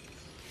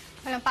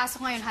 Walang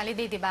pasok ngayon,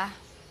 holiday, di ba?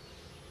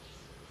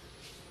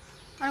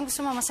 Anong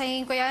gusto mo?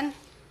 Masahin ko yan?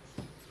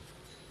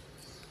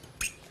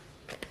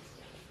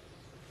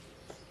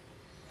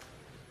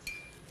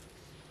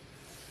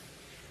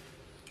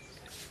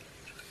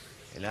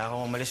 Kailangan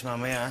akong umalis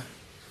mamaya, ah.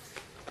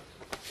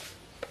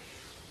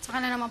 Saan ka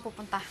na naman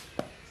pupunta?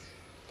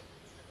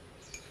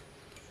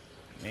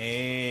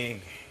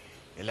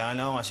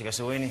 Kailangan akong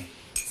asikasuhin eh.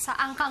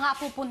 Saan ka nga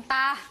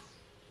pupunta?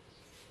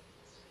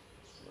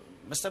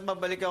 Basta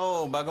babalik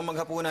ako. Bago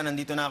maghapunan,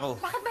 nandito na ako.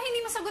 Bakit ba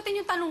hindi mo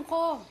sagutin yung tanong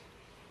ko?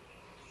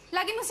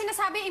 Lagi mo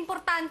sinasabi,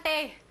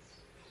 importante.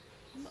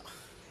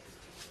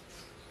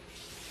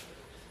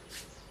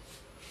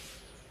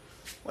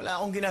 Wala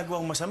akong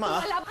ginagawang masama,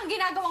 ah. Wala kang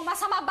ginagawang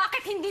masama.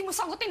 Bakit hindi mo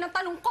sagutin ang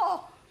tanong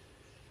ko?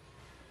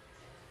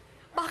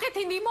 Bakit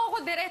hindi mo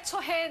ako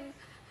diretsohin?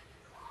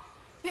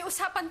 May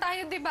usapan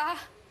tayo, di ba?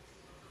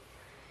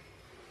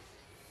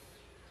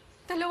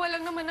 Dalawa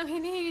lang naman ang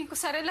hinihingi ko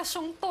sa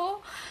relasyong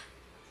to.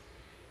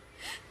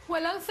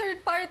 Walang third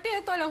party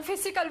at walang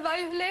physical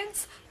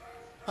violence.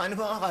 Ano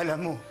ba ang akala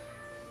mo?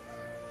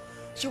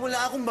 Kasi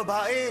wala akong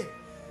babae.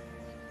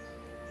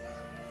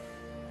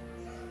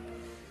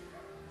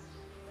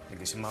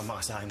 Pwede sumama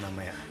ka sa akin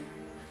mamaya.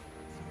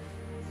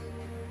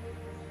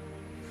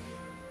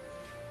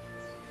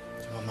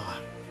 Sumama ka.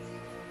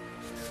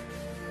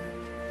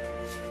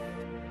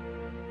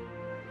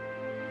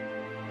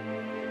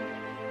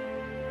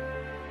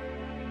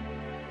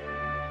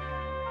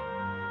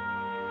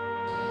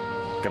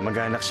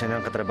 Kamag-anak siya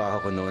ng katrabaho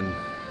ko noon.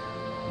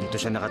 Dito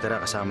siya nakatira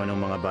kasama ng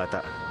mga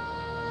bata.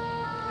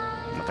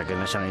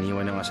 Matagal na siyang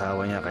iniwan ng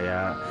asawa niya,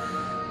 kaya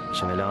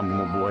siya na lang ang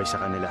bumubuhay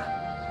sa kanila.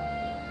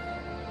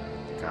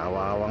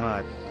 Kaawa-awa nga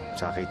at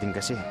sakitin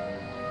kasi.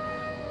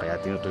 Kaya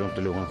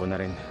tinutulong-tulungan ko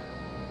na rin.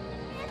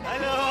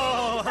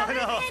 Hello!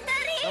 Ano?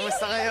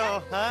 Kamusta kayo?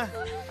 Ha?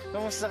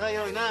 Kamusta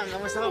kayo? Nang,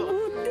 kamusta ho?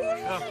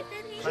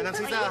 Manang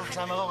Sita,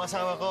 kasama ko ang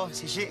asawa ko,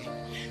 si Shi.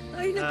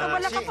 Ay,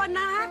 nagkabala ka pa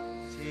na.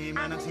 Si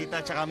Manang Sita,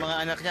 tsaka mga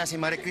anak niya, si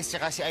Marie Chris,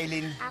 tsaka si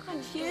Aileen.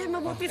 Shit,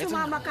 mabuti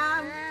sumama ka.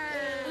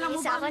 Alam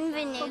mo ba, pag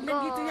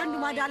nandito yan,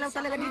 dumadalaw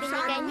talaga dito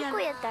sa akin yan.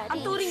 Ang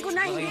turing ko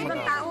na, hindi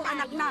ibang tao,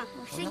 anak na.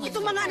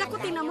 Itong mga anak ko,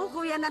 tingnan mo,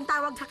 kuya ang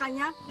tawag sa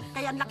kanya.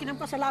 Kaya ang laki ng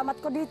pasalamat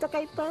ko dito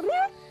kay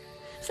Tarik.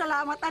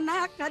 Salamat,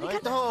 anak. Halika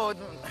ito,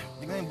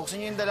 hindi nga, buksan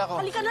niyo yung dala ko.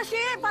 Halika na,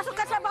 Shit. Pasok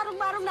ka sa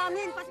barong-barong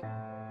namin.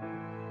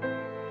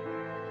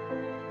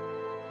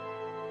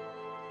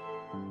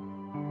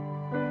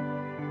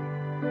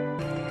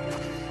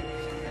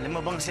 Alam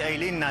mo bang si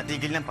Aileen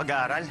natigil ng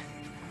pag-aaral?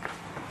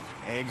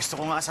 Eh, gusto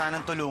ko nga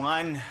sanang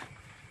tulungan.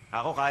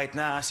 Ako kahit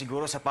na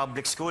siguro sa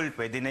public school,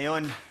 pwede na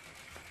yon.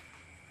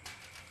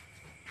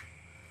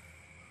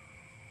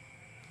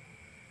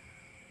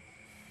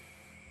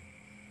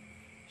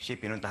 Shi,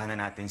 pinuntahan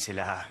na natin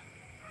sila, ha?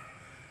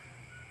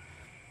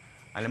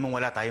 Alam mo,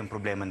 wala tayong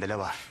problema ng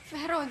dalawa.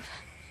 Meron.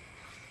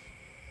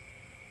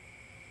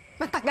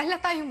 Matagal na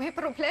tayong may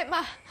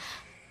problema.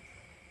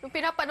 Nung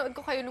pinapanood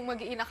ko kayo nung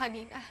mag-iina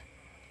kanina,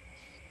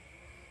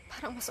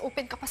 parang mas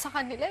open ka pa sa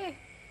kanila eh.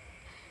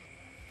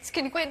 Tapos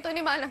kinikwento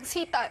ni Manang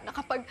Sita na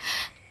kapag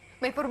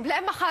may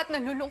problema ka at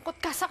nalulungkot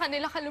ka sa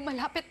kanila ka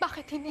lumalapit,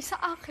 bakit hindi sa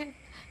akin?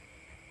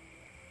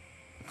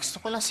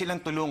 Gusto ko lang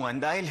silang tulungan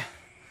dahil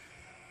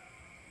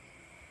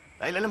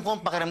alam ko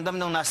ang pakiramdam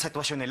ng nasa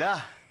sitwasyon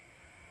nila.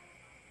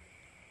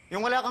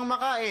 Yung wala kang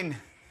makain,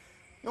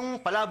 yung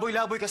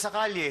palaboy-laboy ka sa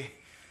kalye,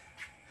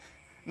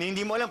 na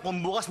hindi mo alam kung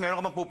bukas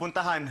meron ka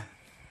mapupuntahan.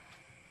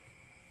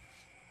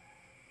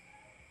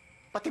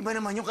 Pati ba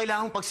naman yung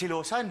kailangang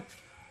pagsilosan?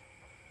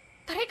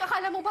 Tarik,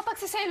 akala mo ba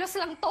pagsiselos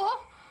lang to?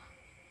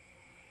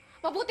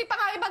 Mabuti pa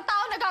nga ibang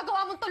tao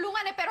nagagawa mong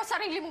tulungan eh, pero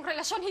sarili mong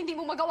relasyon hindi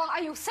mo magawang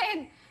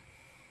ayusin.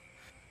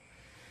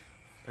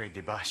 Pwede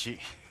ba, Shi?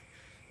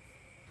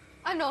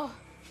 Ano?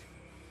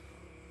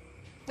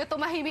 Na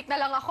tumahimik na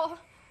lang ako?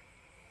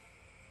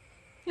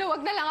 Na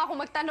wag na lang ako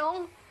magtanong?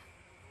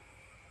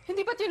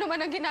 Hindi ba't yun naman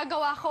ang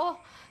ginagawa ko?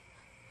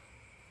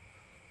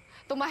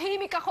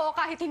 Tumahimik ako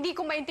kahit hindi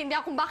ko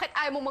maintindihan kung bakit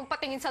ayaw mo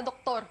magpatingin sa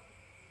doktor.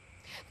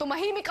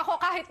 Tumahimik ako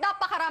kahit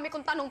napakarami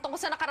kong tanong tungkol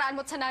sa nakaraan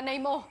mo at sa nanay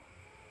mo.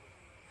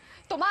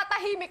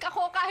 Tumatahimik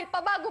ako kahit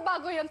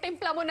pabago-bago yung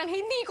timpla mo nang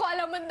hindi ko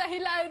alam ang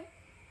dahilan.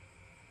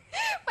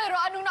 Pero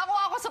anong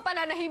nakuha ko sa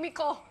pananahimik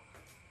ko?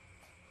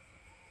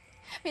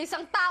 May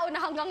isang tao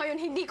na hanggang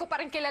ngayon hindi ko pa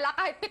rin kilala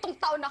kahit 7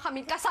 taon na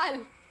kaming kasal.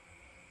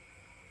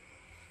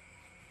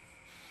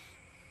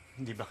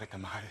 Hindi ba kita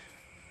mahal?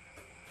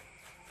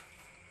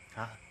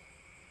 Ha?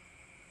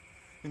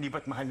 Hindi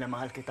ba't mahal na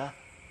mahal kita?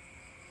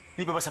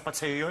 Hindi ba sapat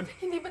sa'yo yun?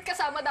 Hindi ba't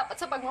kasama dapat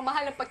sa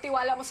pagmamahal ang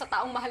pagtiwala mo sa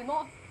taong mahal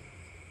mo?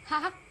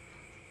 Ha?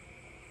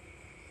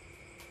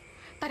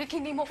 Tarik,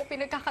 hindi mo ko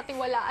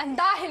pinagkakatiwalaan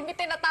dahil may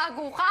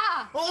tinatago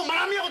ka! Oo,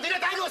 marami akong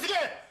tinatago!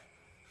 Sige!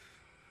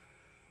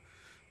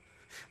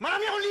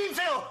 Marami akong lihim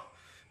sa'yo!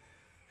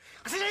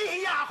 Kasi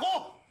nahihiya ako!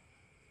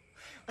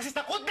 Kasi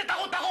takot na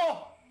takot ako!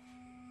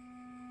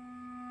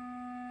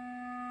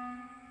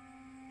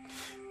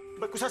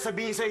 Ba't ko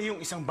sasabihin sa'yo yung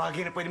isang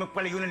bagay na pwede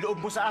magpalayo ng loob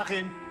mo sa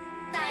akin?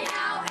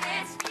 Sayaw,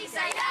 SP!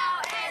 Sayaw,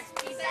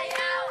 SP!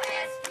 Sayaw,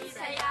 SP!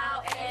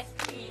 Sayaw,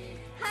 SP!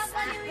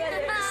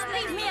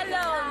 Leave me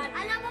alone!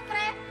 Alam mo,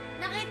 pre,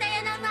 nakita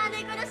yan ang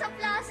nanay ko na sa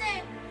plaza.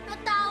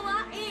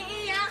 Tatawa,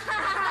 iiyak.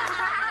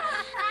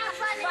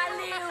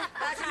 Baliw!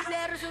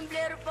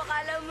 Sombrero pa,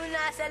 kala mo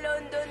nasa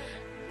London.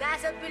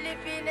 Nasa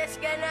Pilipinas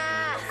ka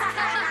na!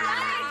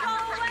 Ay, go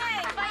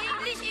away!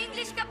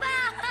 Pa-English ka pa!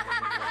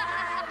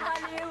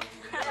 Baliw!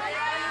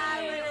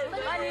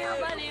 Baliw!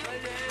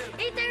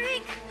 Hey,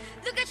 Tarik!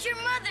 Look at your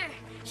mother!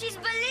 She's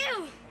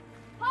baliw!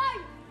 Hoy!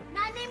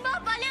 Nanay mo,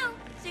 baliw!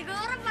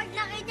 Siguro pag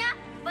laki niya,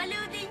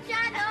 baliw din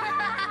siya, no?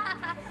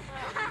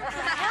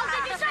 Help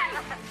me, sir!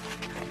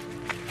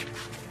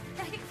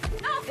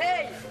 No!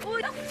 Hey! Uy!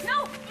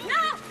 No!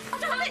 No!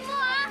 Stop mo,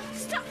 ha?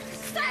 Stop!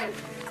 Stop!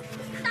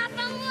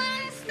 Tapang mo, ha?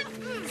 Stop!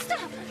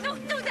 Stop!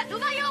 Don't do that!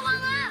 Lumayo ka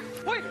nga!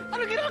 Hoy!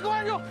 Ano ginagawa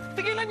niyo?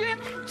 Tigilan niyo yan!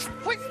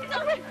 Hoy!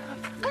 Ano ba?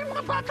 Kayo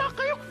mga bata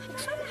kayo!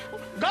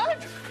 Guard!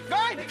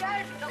 Guard!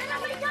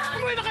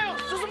 Umuwi na kayo!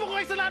 Susumbong ko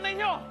kayo sa nanay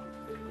niyo!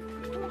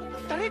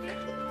 Tarik!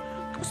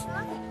 Kamusta?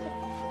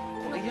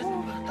 Ayan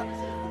ang bata.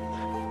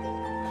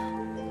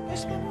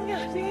 Yes, ka mo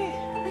yan. Sige.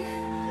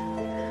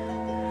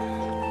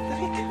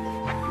 Tarik.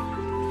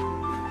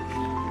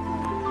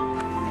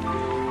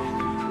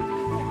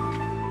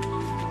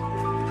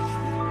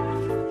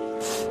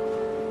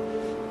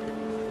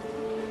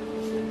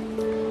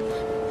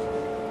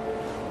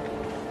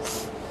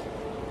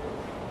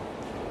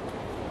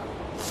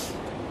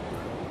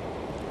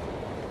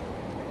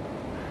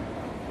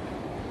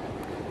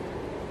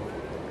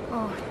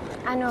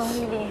 Ano,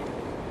 Willie?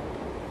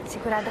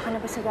 Sigurado ka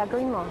na ba sa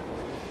gagawin mo?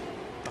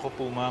 Ako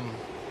po, ma'am.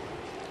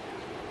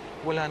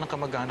 Wala nang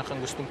kamag-anak ang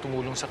gustong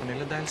tumulong sa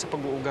kanila dahil sa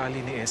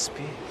pag-uugali ni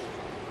SP.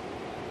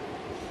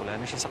 Wala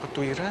na siya sa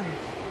katwiran.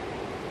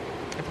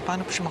 E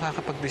paano po siya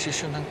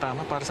makakapag-desisyon ng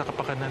tama para sa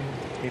kapakanan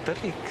ni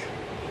Tarik?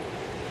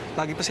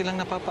 Lagi pa silang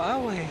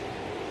napapaaway.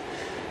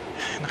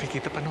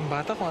 Nakikita pa ng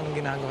bata kung anong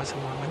ginagawa sa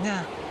mama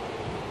niya.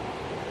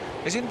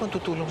 E sino pang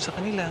tutulong sa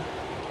kanila?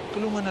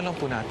 Tulungan na lang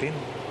po natin.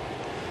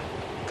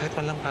 Kahit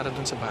man lang para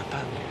dun sa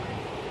bata.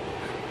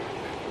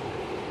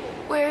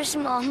 Where's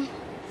Mom?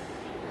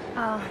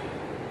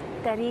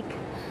 Tarik,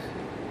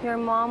 your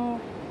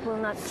mom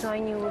will not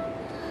join you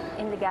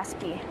in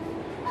Legazpi.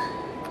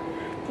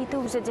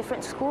 Tito was a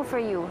different school for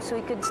you, so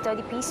you could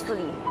study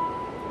peacefully.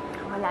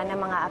 Wala na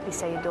mga api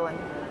sa'yo doon.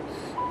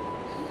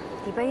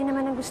 Di ba yun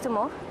naman ang gusto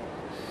mo?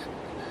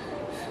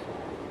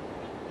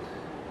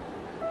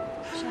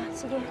 Siya,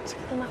 sige,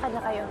 tumakad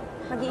na kayo.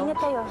 Mag-iingat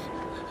kayo.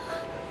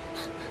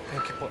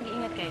 Thank you po.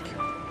 Mag-iingat kayo.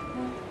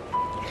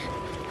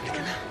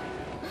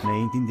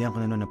 Naiintindihan ko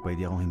na noon na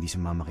pwede akong hindi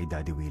sumama kay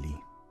Daddy Willie.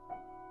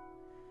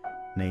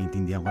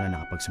 Naiintindihan ko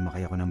na kapag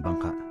sumakay ako ng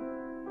bangka,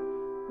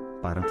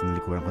 parang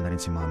tinalikuran ko na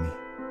rin si Mommy.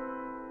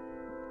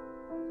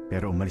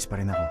 Pero umalis pa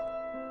rin ako.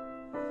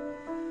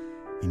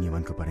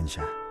 Iniwan ko pa rin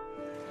siya.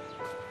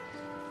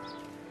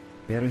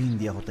 Pero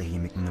hindi ako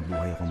tahimik na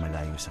nabuhay ako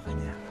malayo sa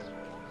kanya.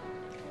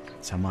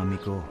 Sa Mommy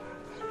ko,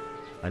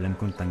 alam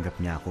kong tanggap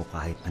niya ako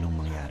kahit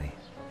anong mangyari.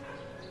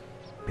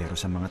 Pero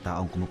sa mga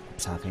taong kumukup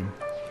sa akin,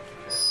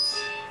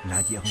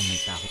 lagi akong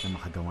may takot na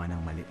makagawa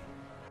ng mali.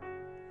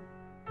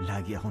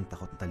 Lagi akong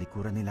takot na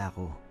talikuran nila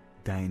ako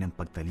gaya ng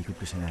pagtalikod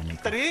ko sa nanay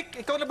ko. Tarik,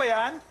 ikaw na ba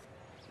yan?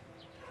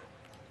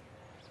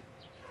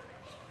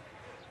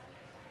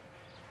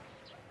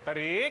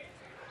 Tarik?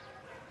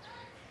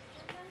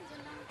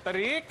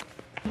 Tarik?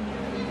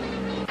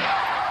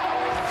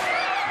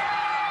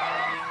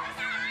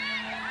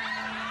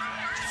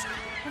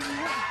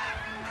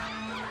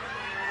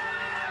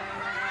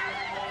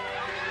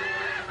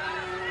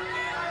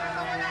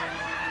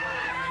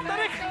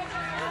 Tarik! Tarik!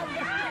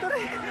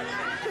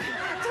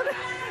 Tarik!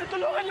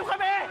 Tulungan niyo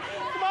kami!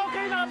 Tumawag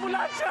kayo ng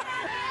ambulansya!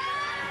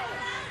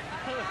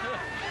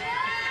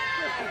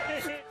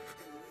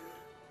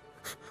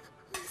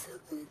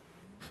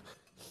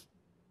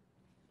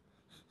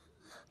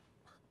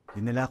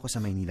 Dinala ako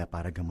sa Maynila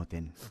para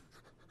gamutin.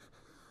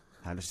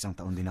 Halos 1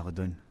 taon din ako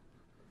doon.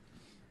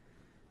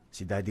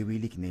 Si Daddy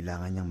Willie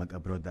kinailangan niyang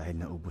mag-abroad dahil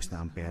naubos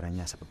na ang pera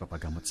niya sa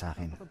pagpapagamot sa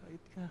akin.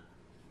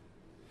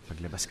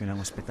 Paglabas ko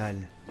ng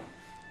ospital,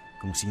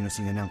 kung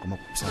sino-sino na ang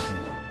kumakup sa akin.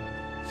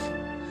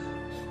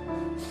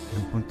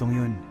 Nung puntong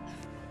yun,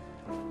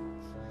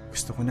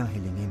 gusto ko nang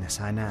hilingin na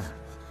sana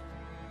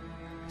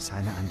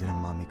andun ang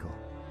mommy ko.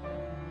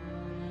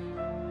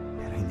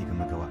 Pero hindi ko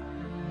magawa.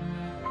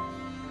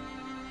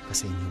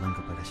 Kasi iniwan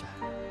ko pala siya.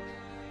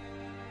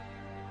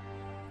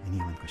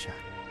 Iniwan ko siya.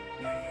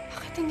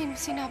 Bakit hindi mo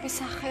sinabi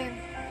sa akin?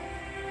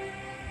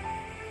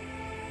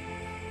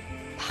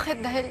 Bakit?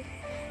 Dahil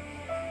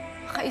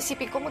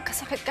makaisipin ko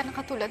magkasakit ka na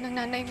katulad ng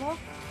nanay mo?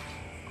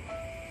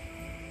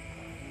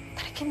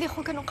 Tarik, hindi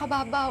ako ganun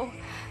kababaw.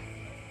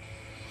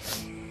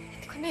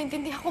 Hindi ko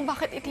naiintindihan kung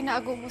bakit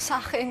itinago mo sa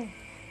akin.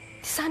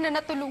 Sana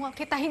natulungan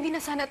kita, hindi na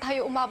sana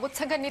tayo umabot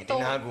sa ganito.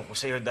 Itinago ko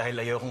sa'yo dahil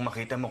ayaw kong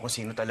makita mo kung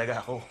sino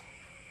talaga ako.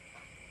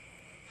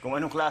 Kung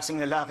anong klaseng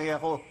lalaki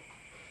ako.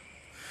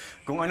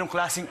 Kung anong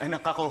klaseng anak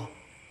ako.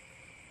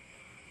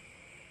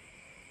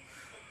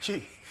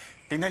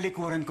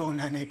 Tinalikuran ko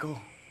ang nanay ko.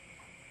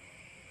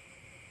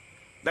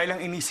 Dahil ang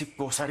inisip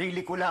ko,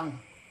 sarili ko lang.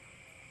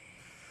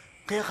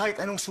 Kaya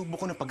kahit anong subok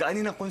ko na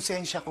pagaanin ng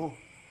konsensya ko,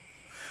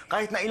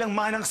 kahit na ilang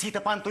manang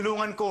sita pa ang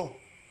tulungan ko,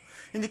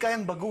 hindi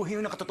kayang baguhin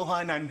yung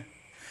katotohanan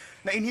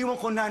na iniwan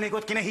ko ang nanay ko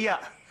at kinahiya.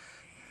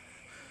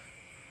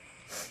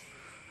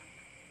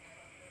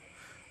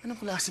 Anong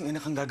klaseng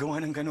anak ang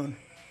gagawa ng ganun?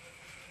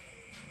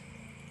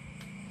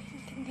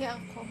 Intindihan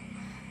ko.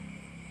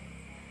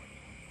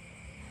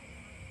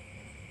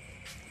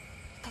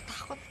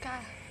 Tatakot ka.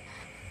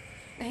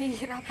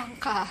 Nahihirapan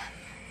ka.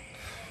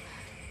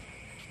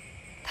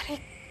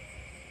 Tarik,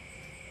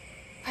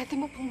 pwede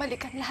mo pang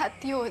balikan lahat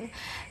yun.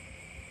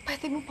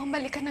 Pwede mo pang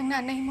balikan ang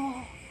nanay mo.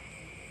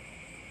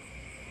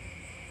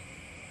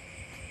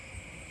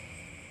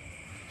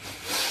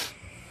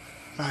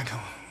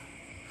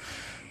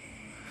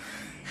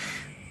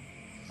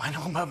 Paano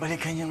kung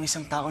babalikan yung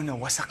isang tao na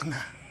wasak na?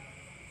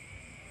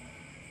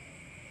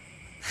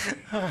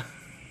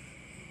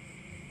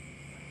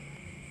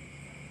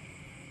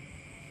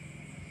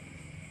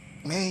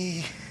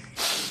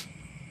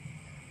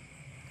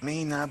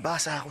 May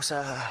nabasa ako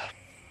sa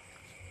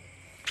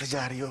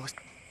dyaryo.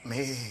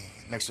 May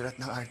nagsulat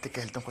ng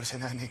article tungkol sa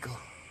nanay ko.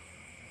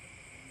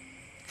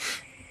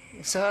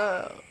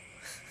 Sa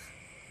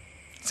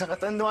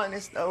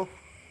Catanduanes daw.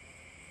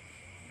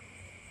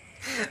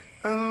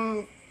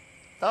 Ang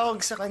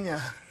tawag sa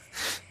kanya,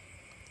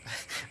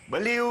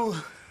 baliw,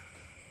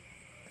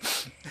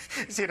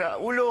 sira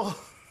ulo,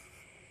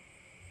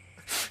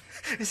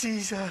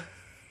 sisa.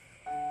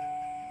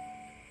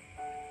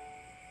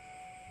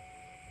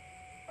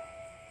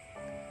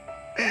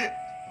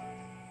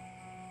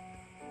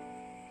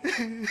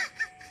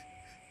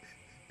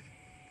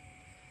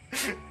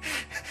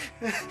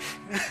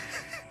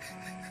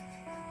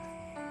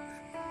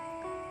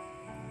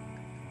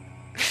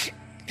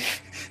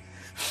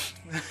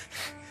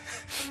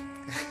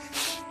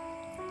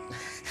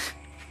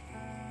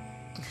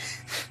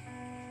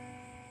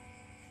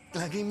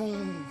 Lagi mong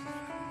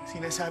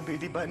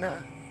sinasabi, di ba, na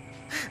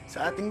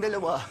sa ating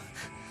dalawa,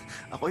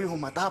 ako yung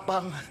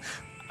matapang,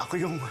 ako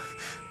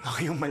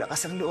yung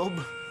malakas ang loob.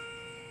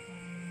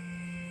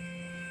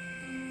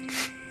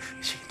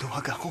 Siya,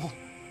 duwag ako.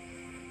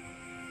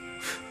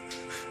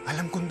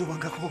 Alam kong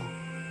duwag ako.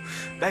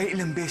 Dahil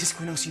ilang beses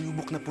ko nang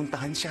sinubok na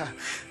puntahan siya.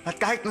 At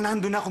kahit na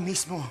nandun ako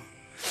mismo,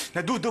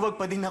 naduduwag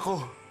pa din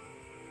ako.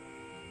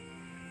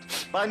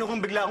 Paano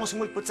kung bigla akong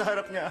sumulpot sa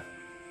harap niya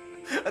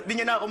at di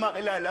niya na ako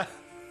makilala?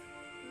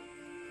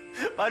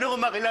 Paano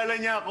kung makilala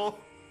niya ako?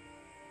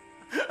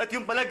 At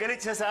yung pala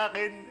galit siya sa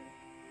akin?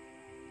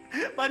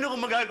 Paano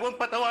kung magagawang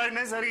patawarin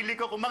ng sarili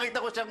ko kung makita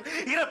ko siyang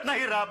hirap na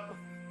hirap?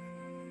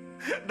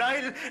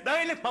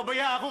 Dahil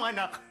nagpabaya akong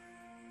anak.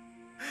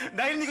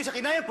 Dahil hindi ko siya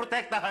kinayang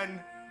protektahan.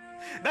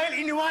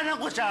 Dahil iniwanan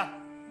ko siya.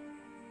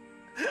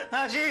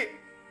 Hashi,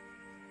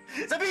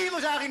 sabihin mo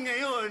sa akin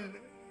ngayon.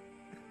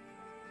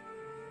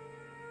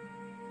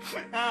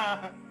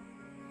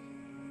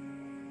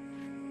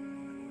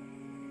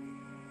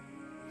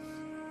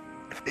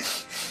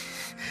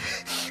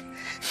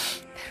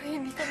 Pero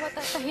hindi ka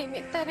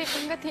matatahimik, Tarik,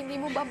 hanggat hindi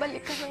mo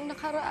babalikan ang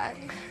nakaraan.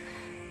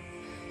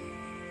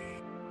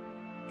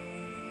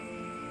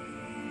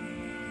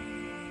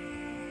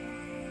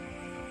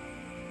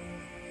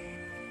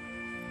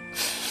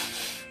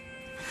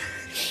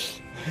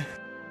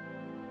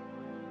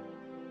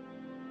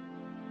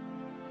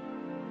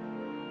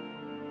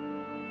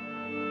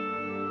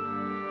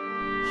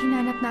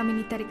 Hinanap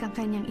namin ni Tarik ang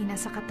kanyang ina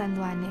sa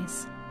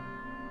Catanduanes.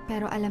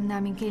 Pero alam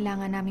namin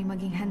kailangan namin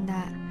maging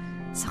handa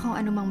sa kung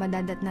anumang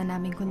madadatnan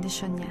naming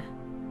kondisyon niya.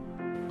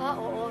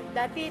 Oo.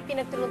 Dati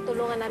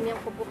pinagtulong-tulungan namin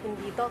ang kupupin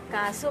dito.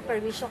 Kaso,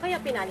 perwisyo kaya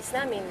pinalis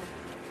namin.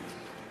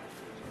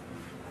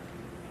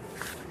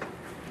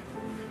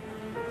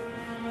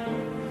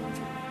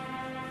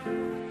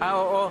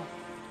 Oo.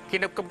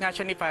 Kinupkup nga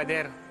siya ni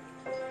Father.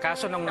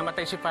 Kaso nung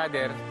namatay si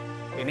Father,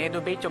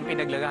 inedubate yung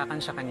pinaglagakan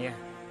sa kanya.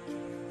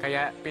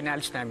 Kaya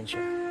pinalis namin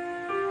siya.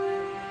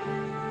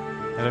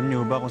 Alam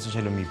niyo ba kung saan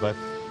siya lumipat?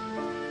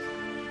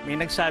 May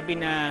nagsabi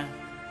na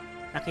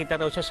nakita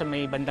raw siya sa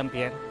may bandang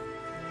pier.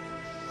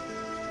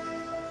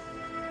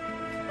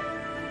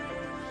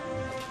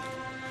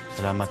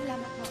 Salamat.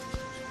 Salamat po.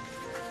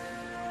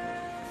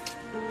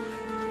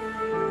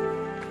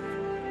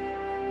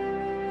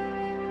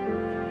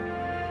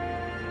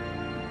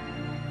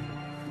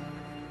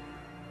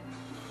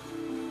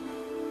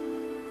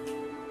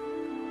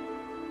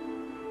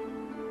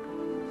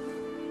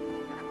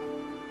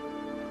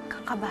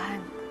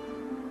 Kakabahan.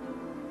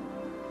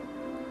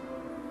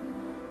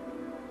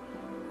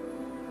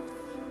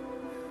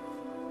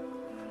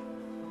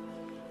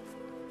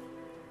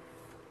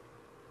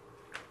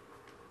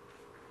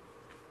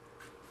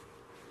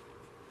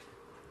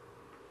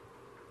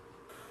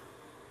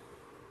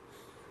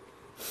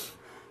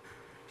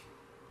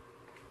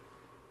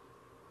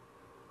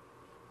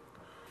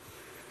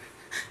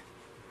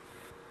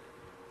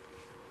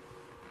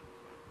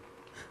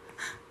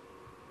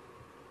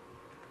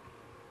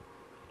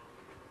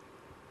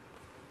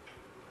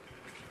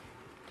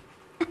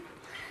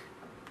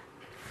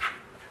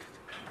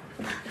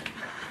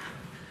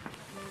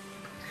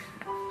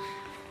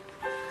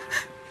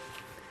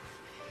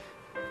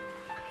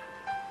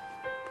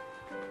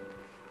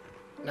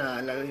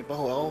 Naalala niyo pa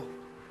ho ako.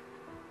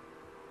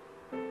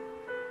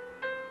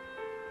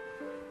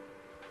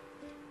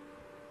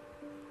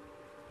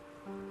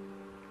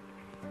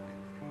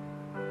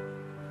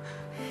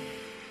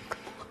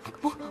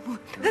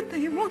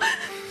 Tatay mo.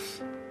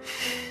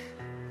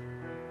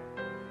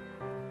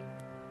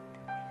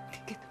 Hindi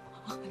kita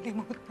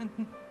makakalimutan.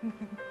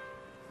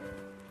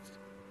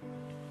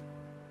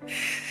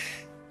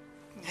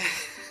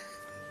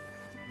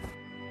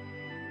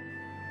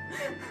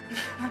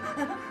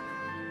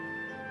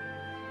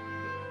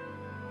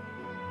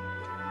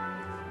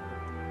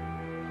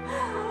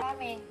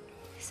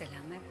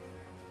 Salamat.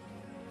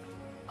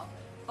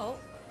 Oh,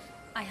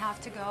 I have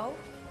to go.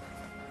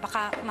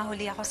 Baka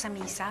mahuli ako sa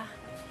misa.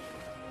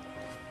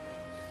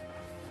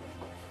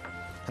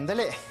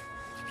 Sandali.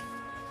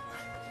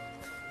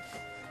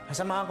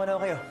 Nasamahan ko na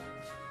kayo.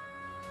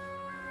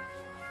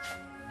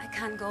 I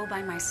can't go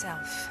by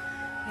myself,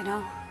 you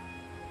know?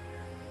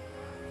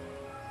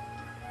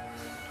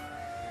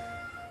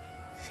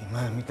 Si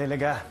Mami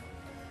talaga.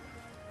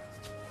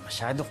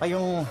 Masyado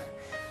kayong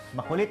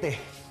makulit eh.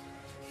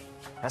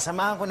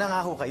 Nasamahan ko na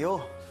nga ho kayo.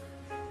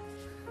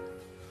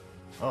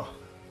 Oh.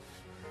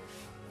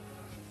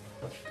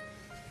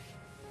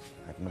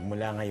 At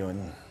magmula ngayon,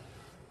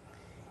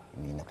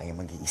 hindi na kayo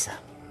mag-iisa.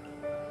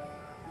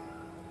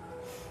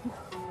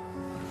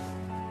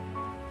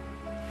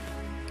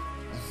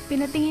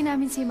 Pinatingin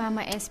namin si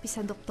Mama SP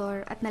sa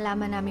doktor at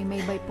nalaman namin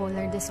may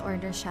bipolar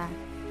disorder siya.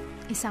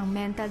 Isang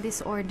mental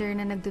disorder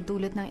na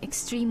nagdudulot ng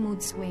extreme mood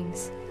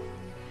swings.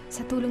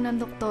 Sa tulong ng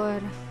doktor,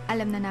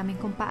 alam na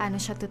namin kung paano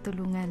siya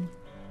tutulungan.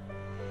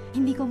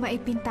 Hindi ko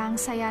maipinta ang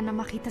saya na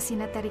makita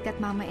sina Tarik at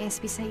Mama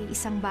SP sa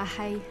isang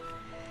bahay.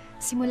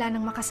 Simula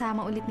nang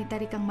makasama ulit ni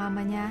Tarik ang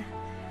mama niya,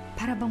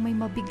 para bang may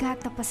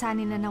mabigat na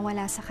pasanin na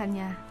nawala sa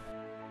kanya.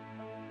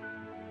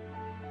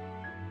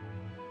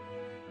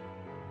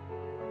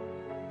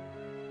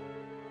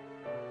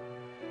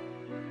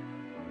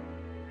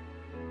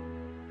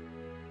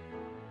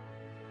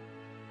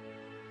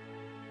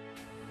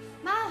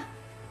 Ma!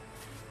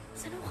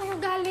 Saan ho kayo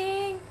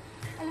galing?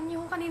 Alam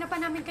niyo kung kanina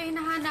pa namin kayo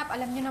nahanap.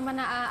 Alam niyo naman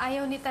na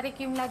ayaw ni Tarik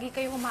yung lagi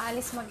kayo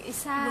umaalis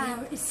mag-isa.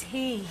 Where is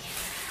he?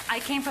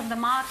 I came from the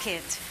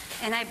market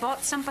and I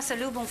bought some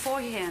pasalubong for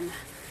him.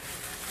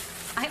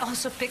 I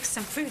also picked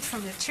some fruit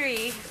from the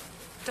tree.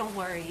 Don't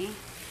worry.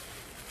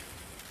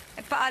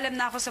 Nagpaalam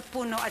na ako sa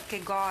puno at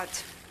kay God.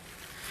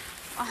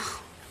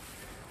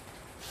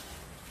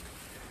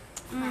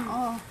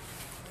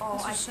 Oh,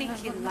 I think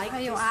you like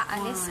kayo this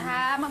aalis, one.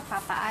 ha?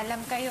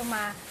 Magpapaalam kayo,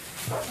 ma.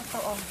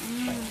 Totoo.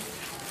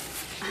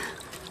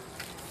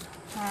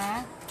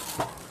 Ha?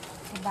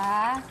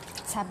 Diba?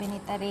 Sabi ni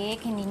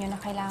Tarik, hindi nyo na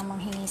kailangan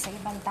manghingi sa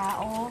ibang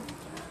tao.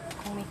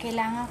 Kung may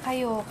kailangan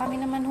kayo, kami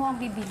naman ho ang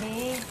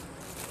bibili.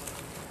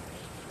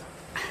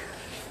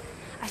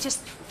 I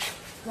just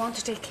want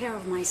to take care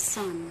of my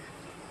son.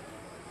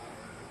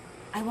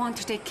 I want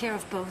to take care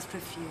of both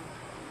of you.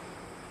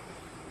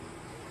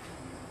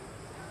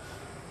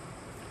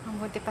 Ang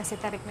buti pa si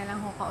Tarik na lang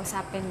ho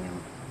kausapin nyo.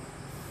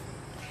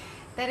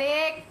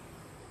 Tarik!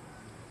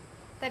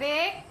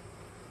 Tarik!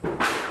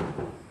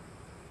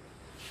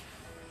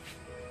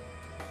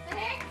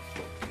 Tarik!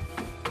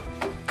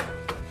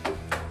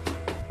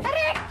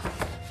 Tarik!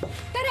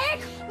 Tarik!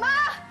 Ma!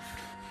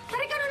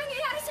 Tarik, ano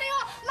nangyayari sa'yo?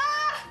 Ma!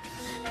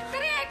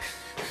 Tarik!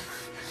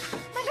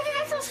 Madali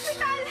na sa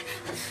ospital!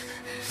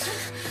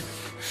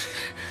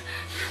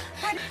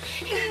 Tarik!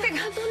 Hindi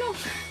ka tulong!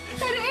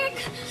 Tarik! Tarik!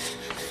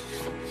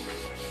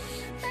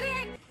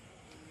 Tarik.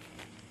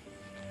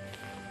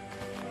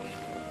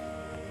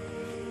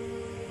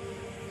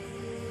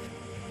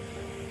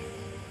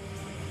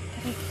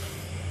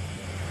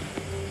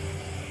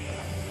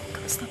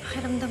 Kamusta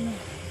pakiramdam mo?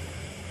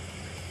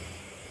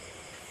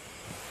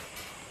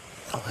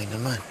 Okay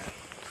naman.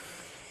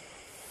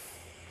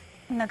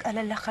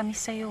 Nag-alala kami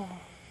sa'yo.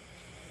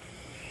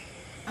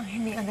 Ang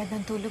hindi agad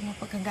ng tulog mo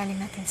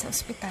pagkagaling natin sa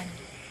ospital.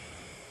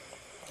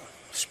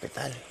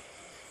 Ospital?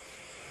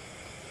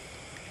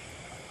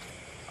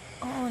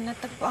 Oo,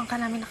 natagpuan ka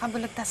namin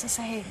nakabulagta sa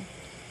sahig.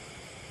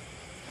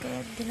 Kaya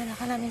dinala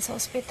ka namin sa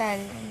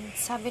ospital.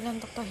 Sabi ng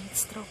doktor, heat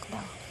stroke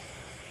daw.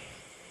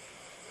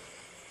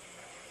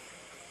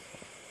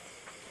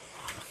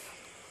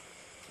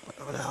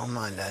 Wala akong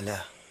maalala.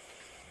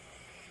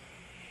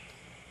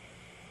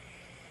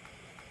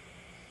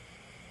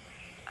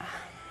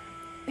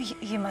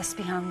 You must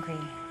be hungry.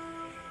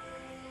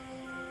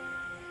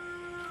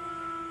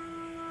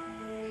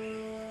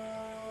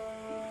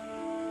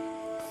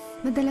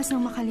 Madalas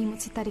nang makalimot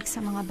si Tarik sa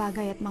mga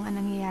bagay at mga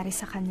nangyayari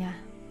sa kanya.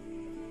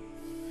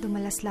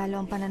 Dumalas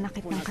lalo ang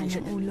pananakit ng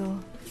kanyang ulo,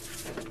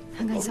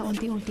 hanggang sa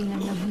unti-unti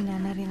nang naghina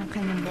na rin ang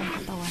kanyang buong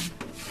katawan.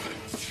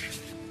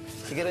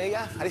 Sige,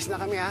 Rhea, alis na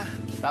kami ha.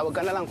 Tawag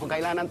ka na lang kung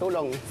kailangan ng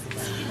tulong.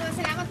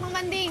 Salamat, Mang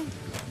Manding.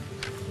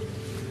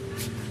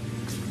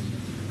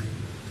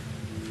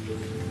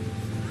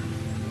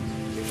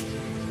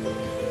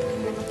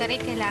 Alam mo,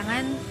 Tarik,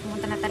 kailangan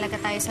pumunta na talaga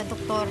tayo sa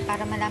doktor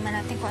para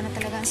malaman natin kung ano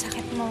talaga ang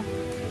sakit mo.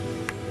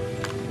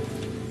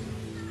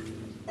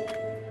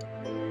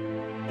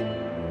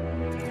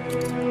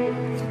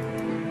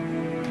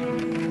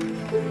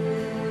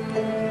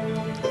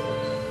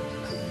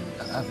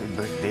 Happy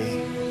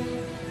birthday.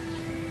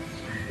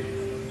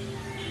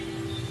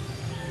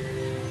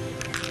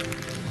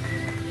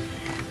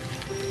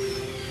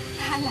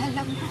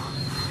 Naalala mo.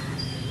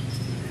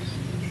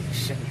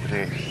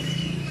 Siyempre.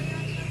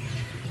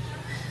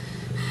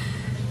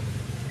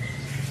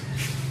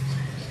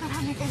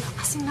 Marami ka na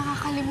kasing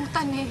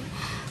nakakalimutan eh.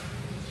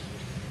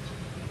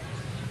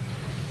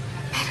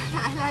 Pero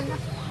naalala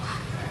ko.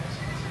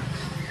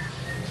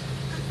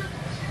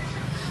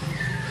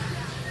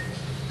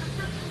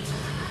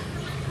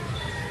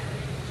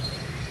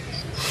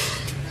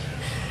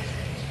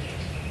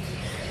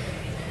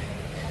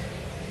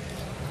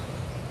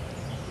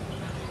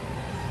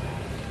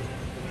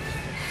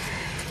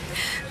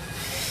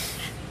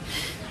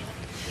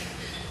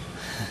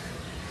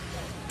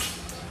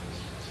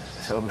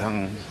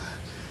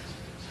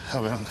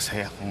 Sobrang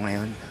saya ko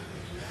ngayon.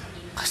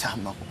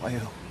 Kasama ko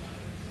kayo.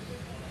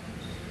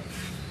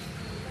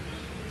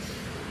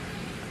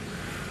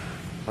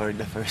 For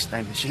the first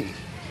time,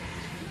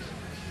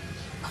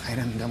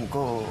 pakiramdam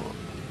ko,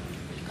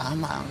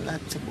 tama ang lahat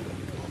sa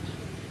buhay ko.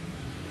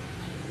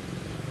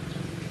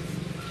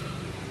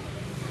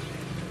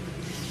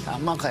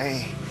 Tama ka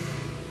eh.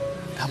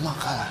 Tama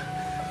ka.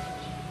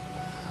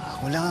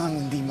 Ako lang ang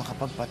hindi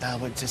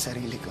makapagpatawad sa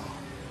sarili ko.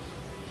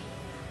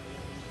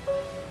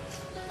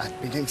 At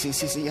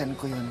pinagsisisihan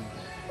ko yun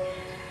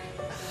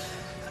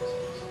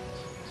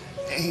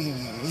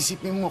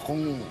isipin mo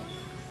kung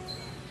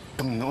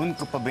noon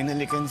ko pa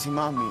binalikan si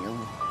Mami,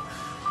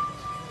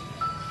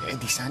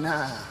 di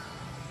sana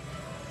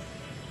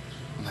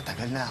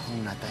matagal na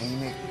akong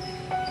natahimik.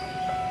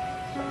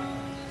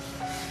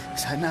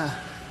 Sana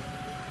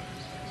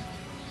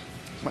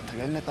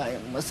matagal na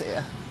tayong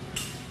masaya.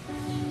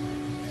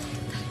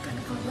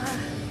 Ano ka ba?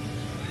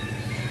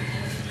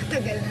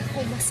 Matagal na ako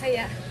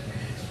masaya.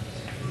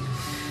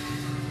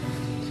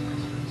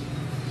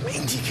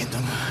 Hindi ka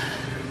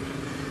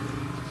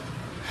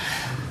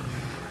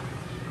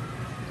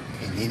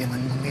Hindi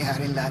naman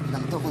mangyayari lahat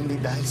ng to kundi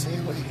dahil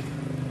sa'yo eh.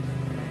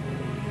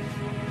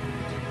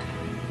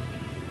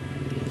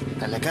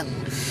 Talagang,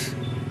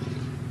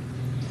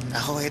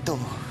 ako ito,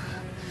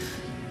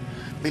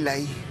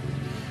 Pilay.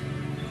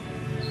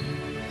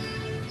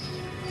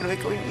 Pero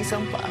ikaw yung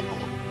isang paa mo.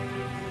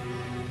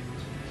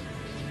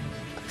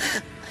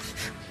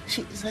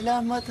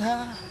 Salamat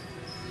ha.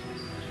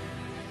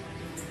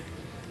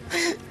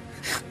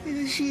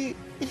 Shi.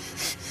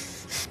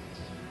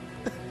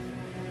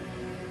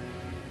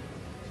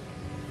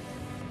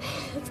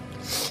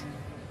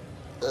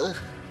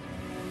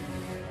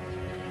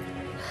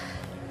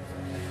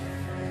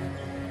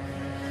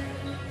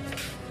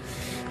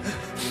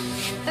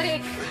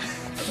 Tarik!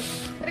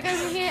 Tarik, ano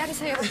nangyayari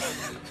sa'yo?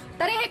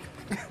 Tarik!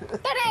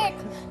 Tarik!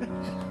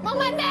 Mang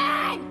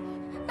Mandeng!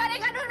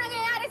 Tarik, ano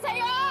nangyayari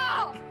sa'yo?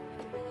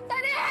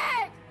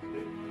 Tarik!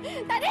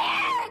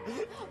 Tarik!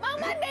 Mang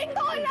Mandeng,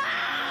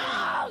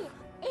 tulong!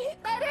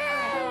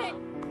 Tarik!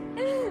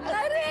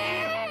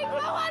 Tarik!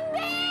 Mang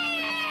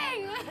Mandeng!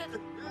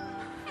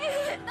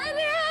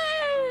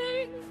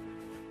 Tarik!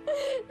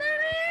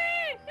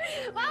 Tarik!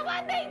 Mang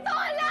Mandeng,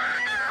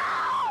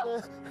 tulong!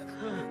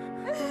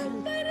 Tarik!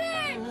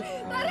 Tarik!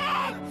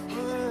 Tarik!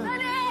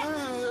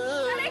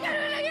 Tarik, ano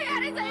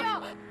nangyayari sa'yo?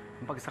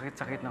 Ang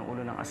pagsakit-sakit ng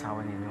ulo ng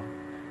asawa ninyo,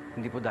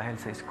 hindi po dahil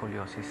sa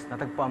scoliosis.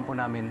 Natagpuan po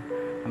namin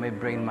na may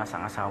brain mass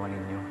ang asawa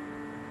ninyo.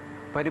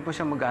 Pwede po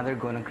siyang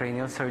mag-undergo ng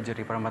cranial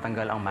surgery para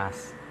matanggal ang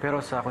mass. Pero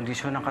sa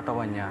kondisyon ng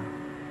katawan niya,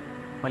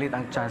 maliit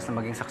ang chance na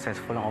maging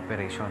successful ang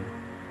operation.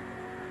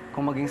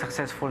 Kung maging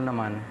successful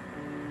naman,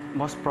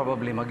 most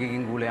probably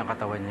magiging gulay ang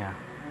katawan niya.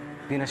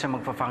 Di na siya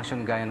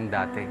magpa-function gaya ng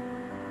dati.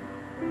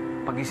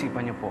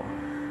 Pag-isipan niyo po.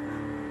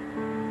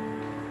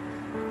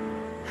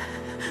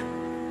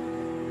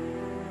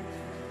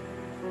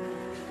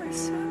 My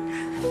son.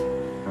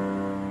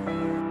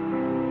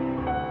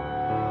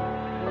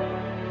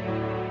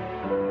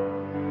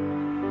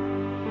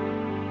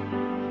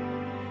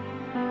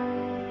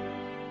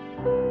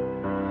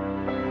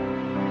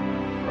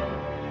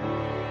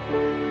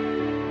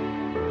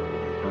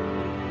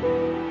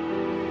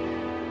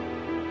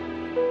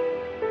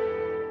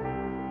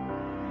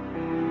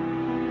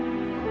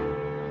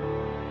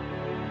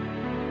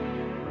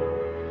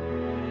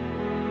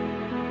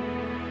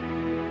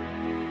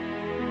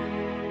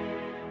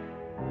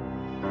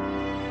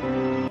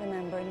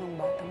 Remember nung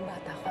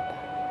batang-bata ka pa?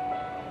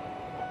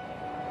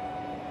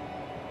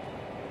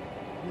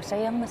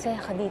 Masayang-masaya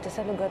ka dito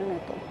sa lugar na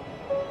to.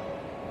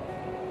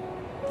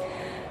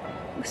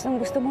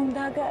 Gustong-gusto mong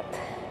dagat.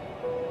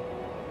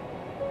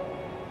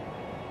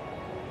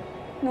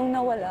 Nung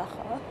nawala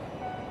ka,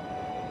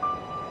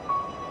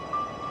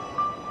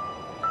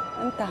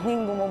 ang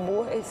tanging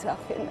bumubuhay sa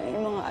akin ay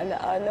mga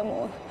alaala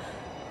mo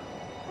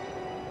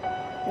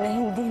na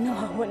hindi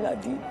nawawala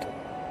dito.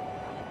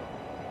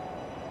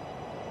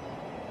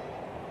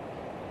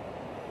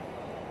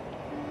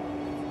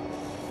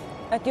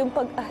 At yung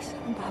pag-asa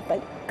ang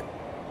babalik ka.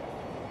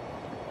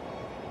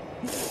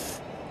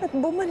 At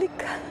bumalik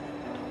ka.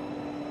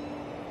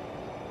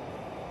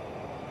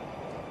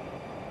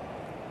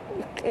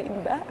 You came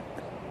back.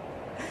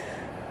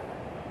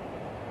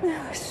 I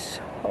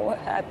was so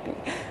happy.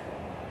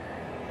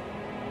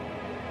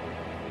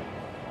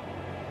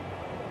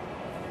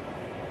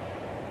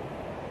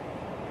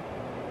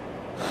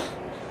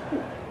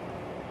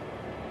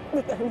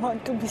 But I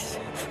want to be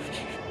selfish.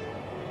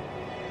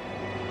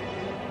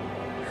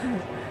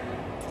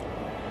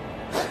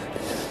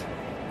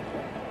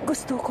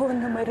 Gusto ko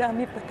na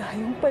marami pa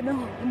tayong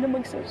panahon na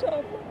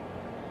magsasama.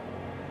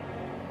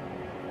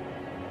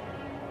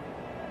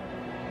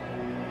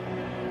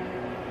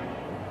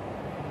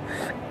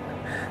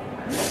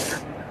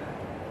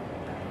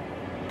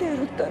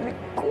 Pero Tarik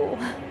ko,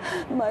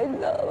 my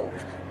love,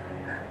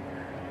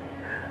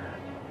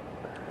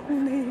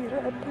 kung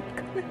nahihirapan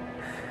ka na,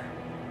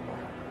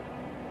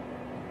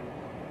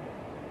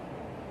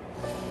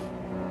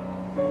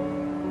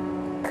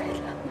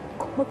 kailangan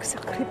ko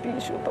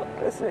magsakripisyo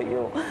para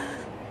sa'yo.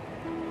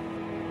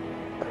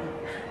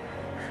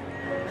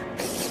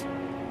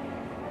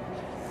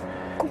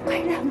 Kung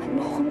kailangan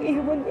mo akong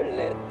iwan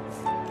ulit,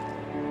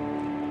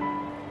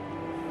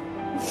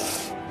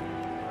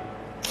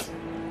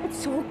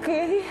 it's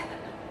okay.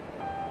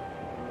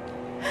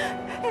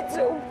 It's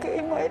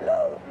okay, my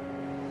love.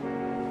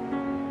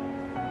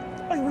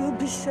 I will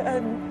be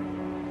sad,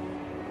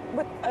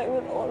 but I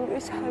will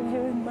always have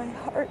you in my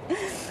heart.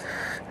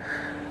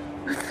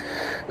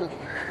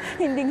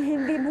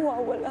 Hinding-hindi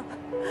mawawala.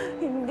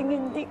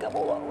 Hinding-hindi ka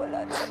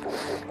mawawala sa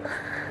puso ko.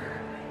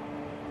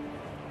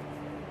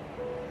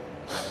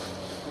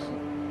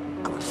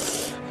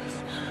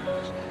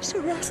 So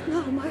rest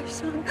now, my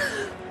son.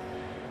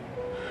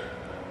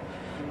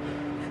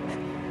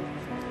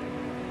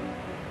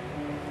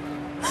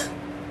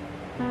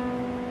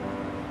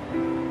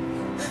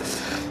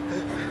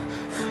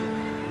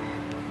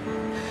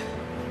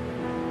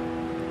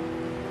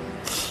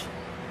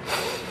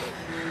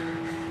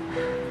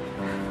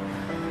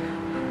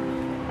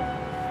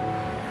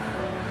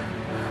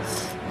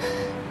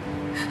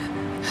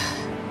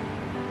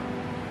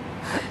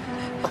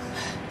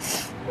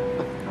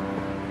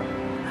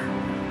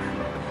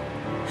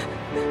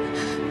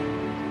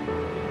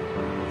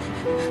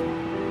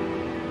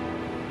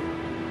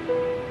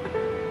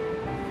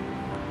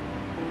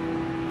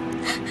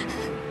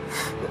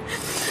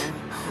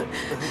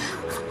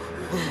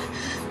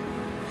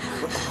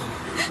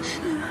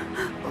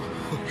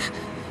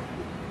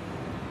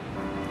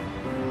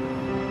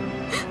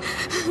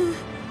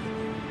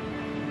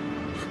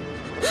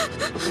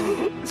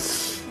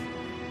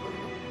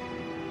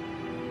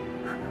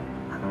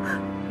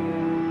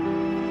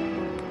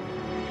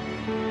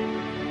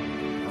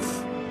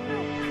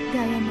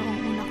 Gaya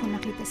noong una ko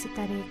nakita si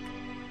Tarik,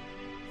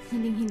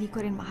 hindi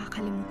ko rin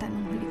makakalimutan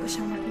nung huli ko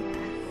siyang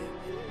nakita.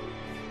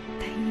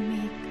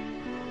 Tahimik,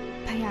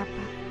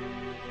 payapa.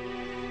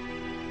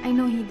 I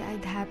know he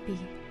died happy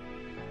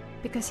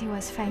because he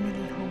was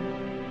finally home.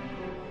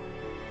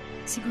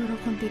 Siguro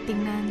kung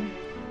titingnan,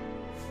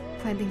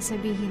 pwedeng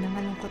sabihin na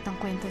malungkot ang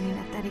kwento ni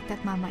Tarik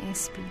at Mama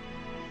SP.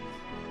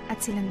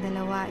 At silang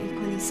dalawa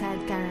equally sad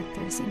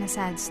characters in a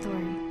sad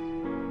story.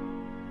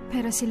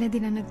 Pero sila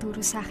din ang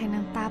nagturo sa akin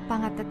ng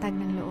tapang at tatag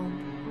ng loob.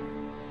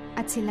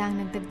 At sila ang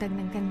nagdagdag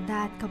ng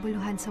ganda at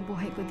kabuluhan sa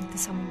buhay ko dito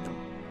sa mundo.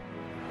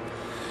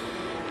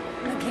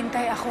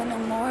 Naghintay ako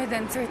ng more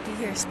than 30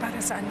 years para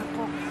sa anak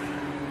ko.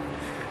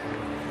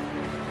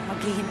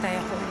 Maghihintay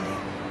ako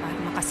ulit para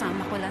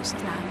makasama ko lang sa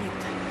langit.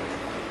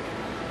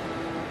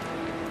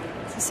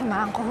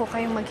 Sasamahan ko ho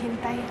kayong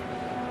maghintay.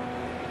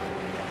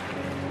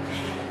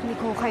 Hindi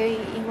ko kayo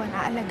iiwan,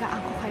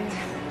 aalagaan ko kayo.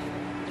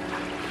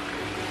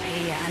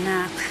 Rhea,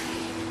 anak.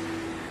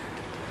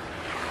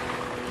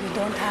 You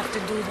don't have to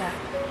do that.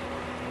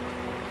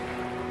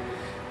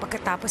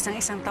 Pagkatapos ng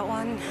isang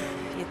taon,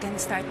 you can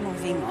start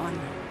moving on.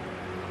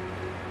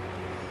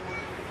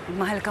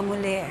 Magmahal ka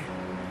muli.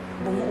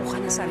 Bumuo ka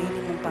ng sarili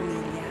mong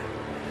pamilya.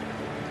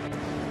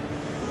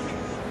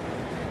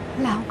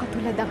 Wala akong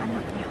katulad ang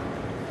anak niyo.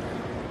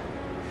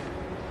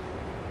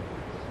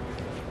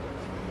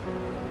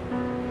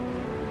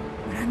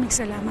 Maraming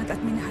salamat at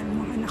minahal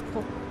mo ang anak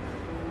ko.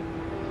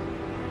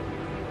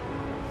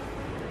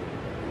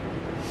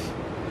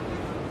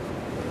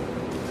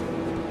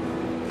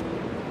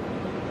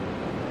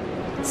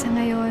 Sa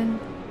ngayon,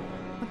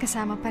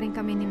 magkasama pa rin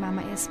kami ni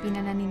Mama SP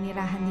na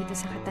naninirahan dito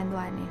sa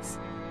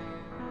Catanduanes.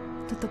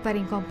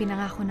 Tutuparin ko ang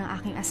pinangako ng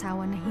aking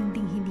asawa na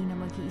hinding-hindi na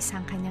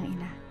mag-iisang kanyang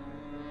ina.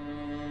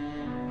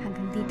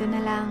 Hanggang dito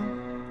na lang,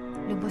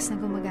 lubos na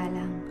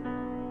gumagalang,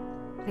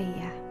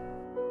 Rhea.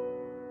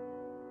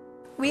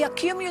 We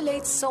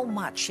accumulate so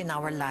much in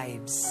our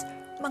lives.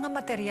 Mga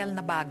material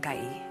na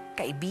bagay,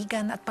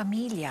 kaibigan at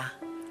pamilya,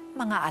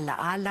 mga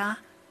alaala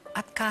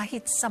at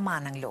kahit sama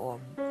ng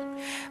loob.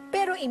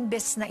 Pero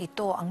imbes na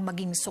ito ang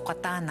maging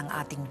sukatan ng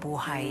ating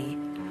buhay,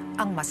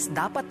 ang mas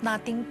dapat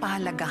nating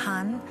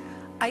pahalagahan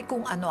ay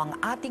kung ano ang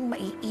ating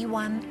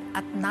maiiwan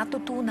at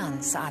natutunan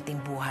sa ating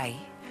buhay.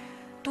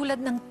 Tulad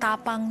ng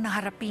tapang na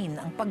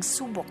harapin ang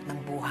pagsubok ng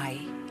buhay,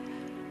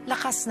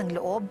 lakas ng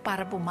loob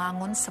para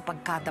bumangon sa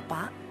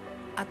pagkadapa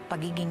at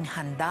pagiging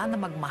handa na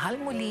magmahal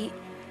muli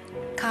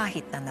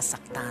kahit na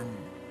nasaktan.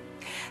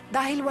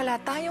 Dahil wala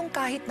tayong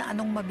kahit na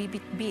anong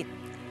mabibitbit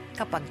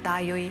kapag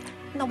tayo'y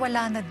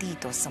nawala na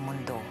dito sa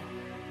mundo.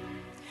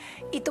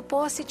 Ito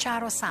po si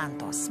Charo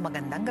Santos.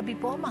 Magandang gabi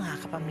po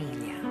mga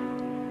kapamilya.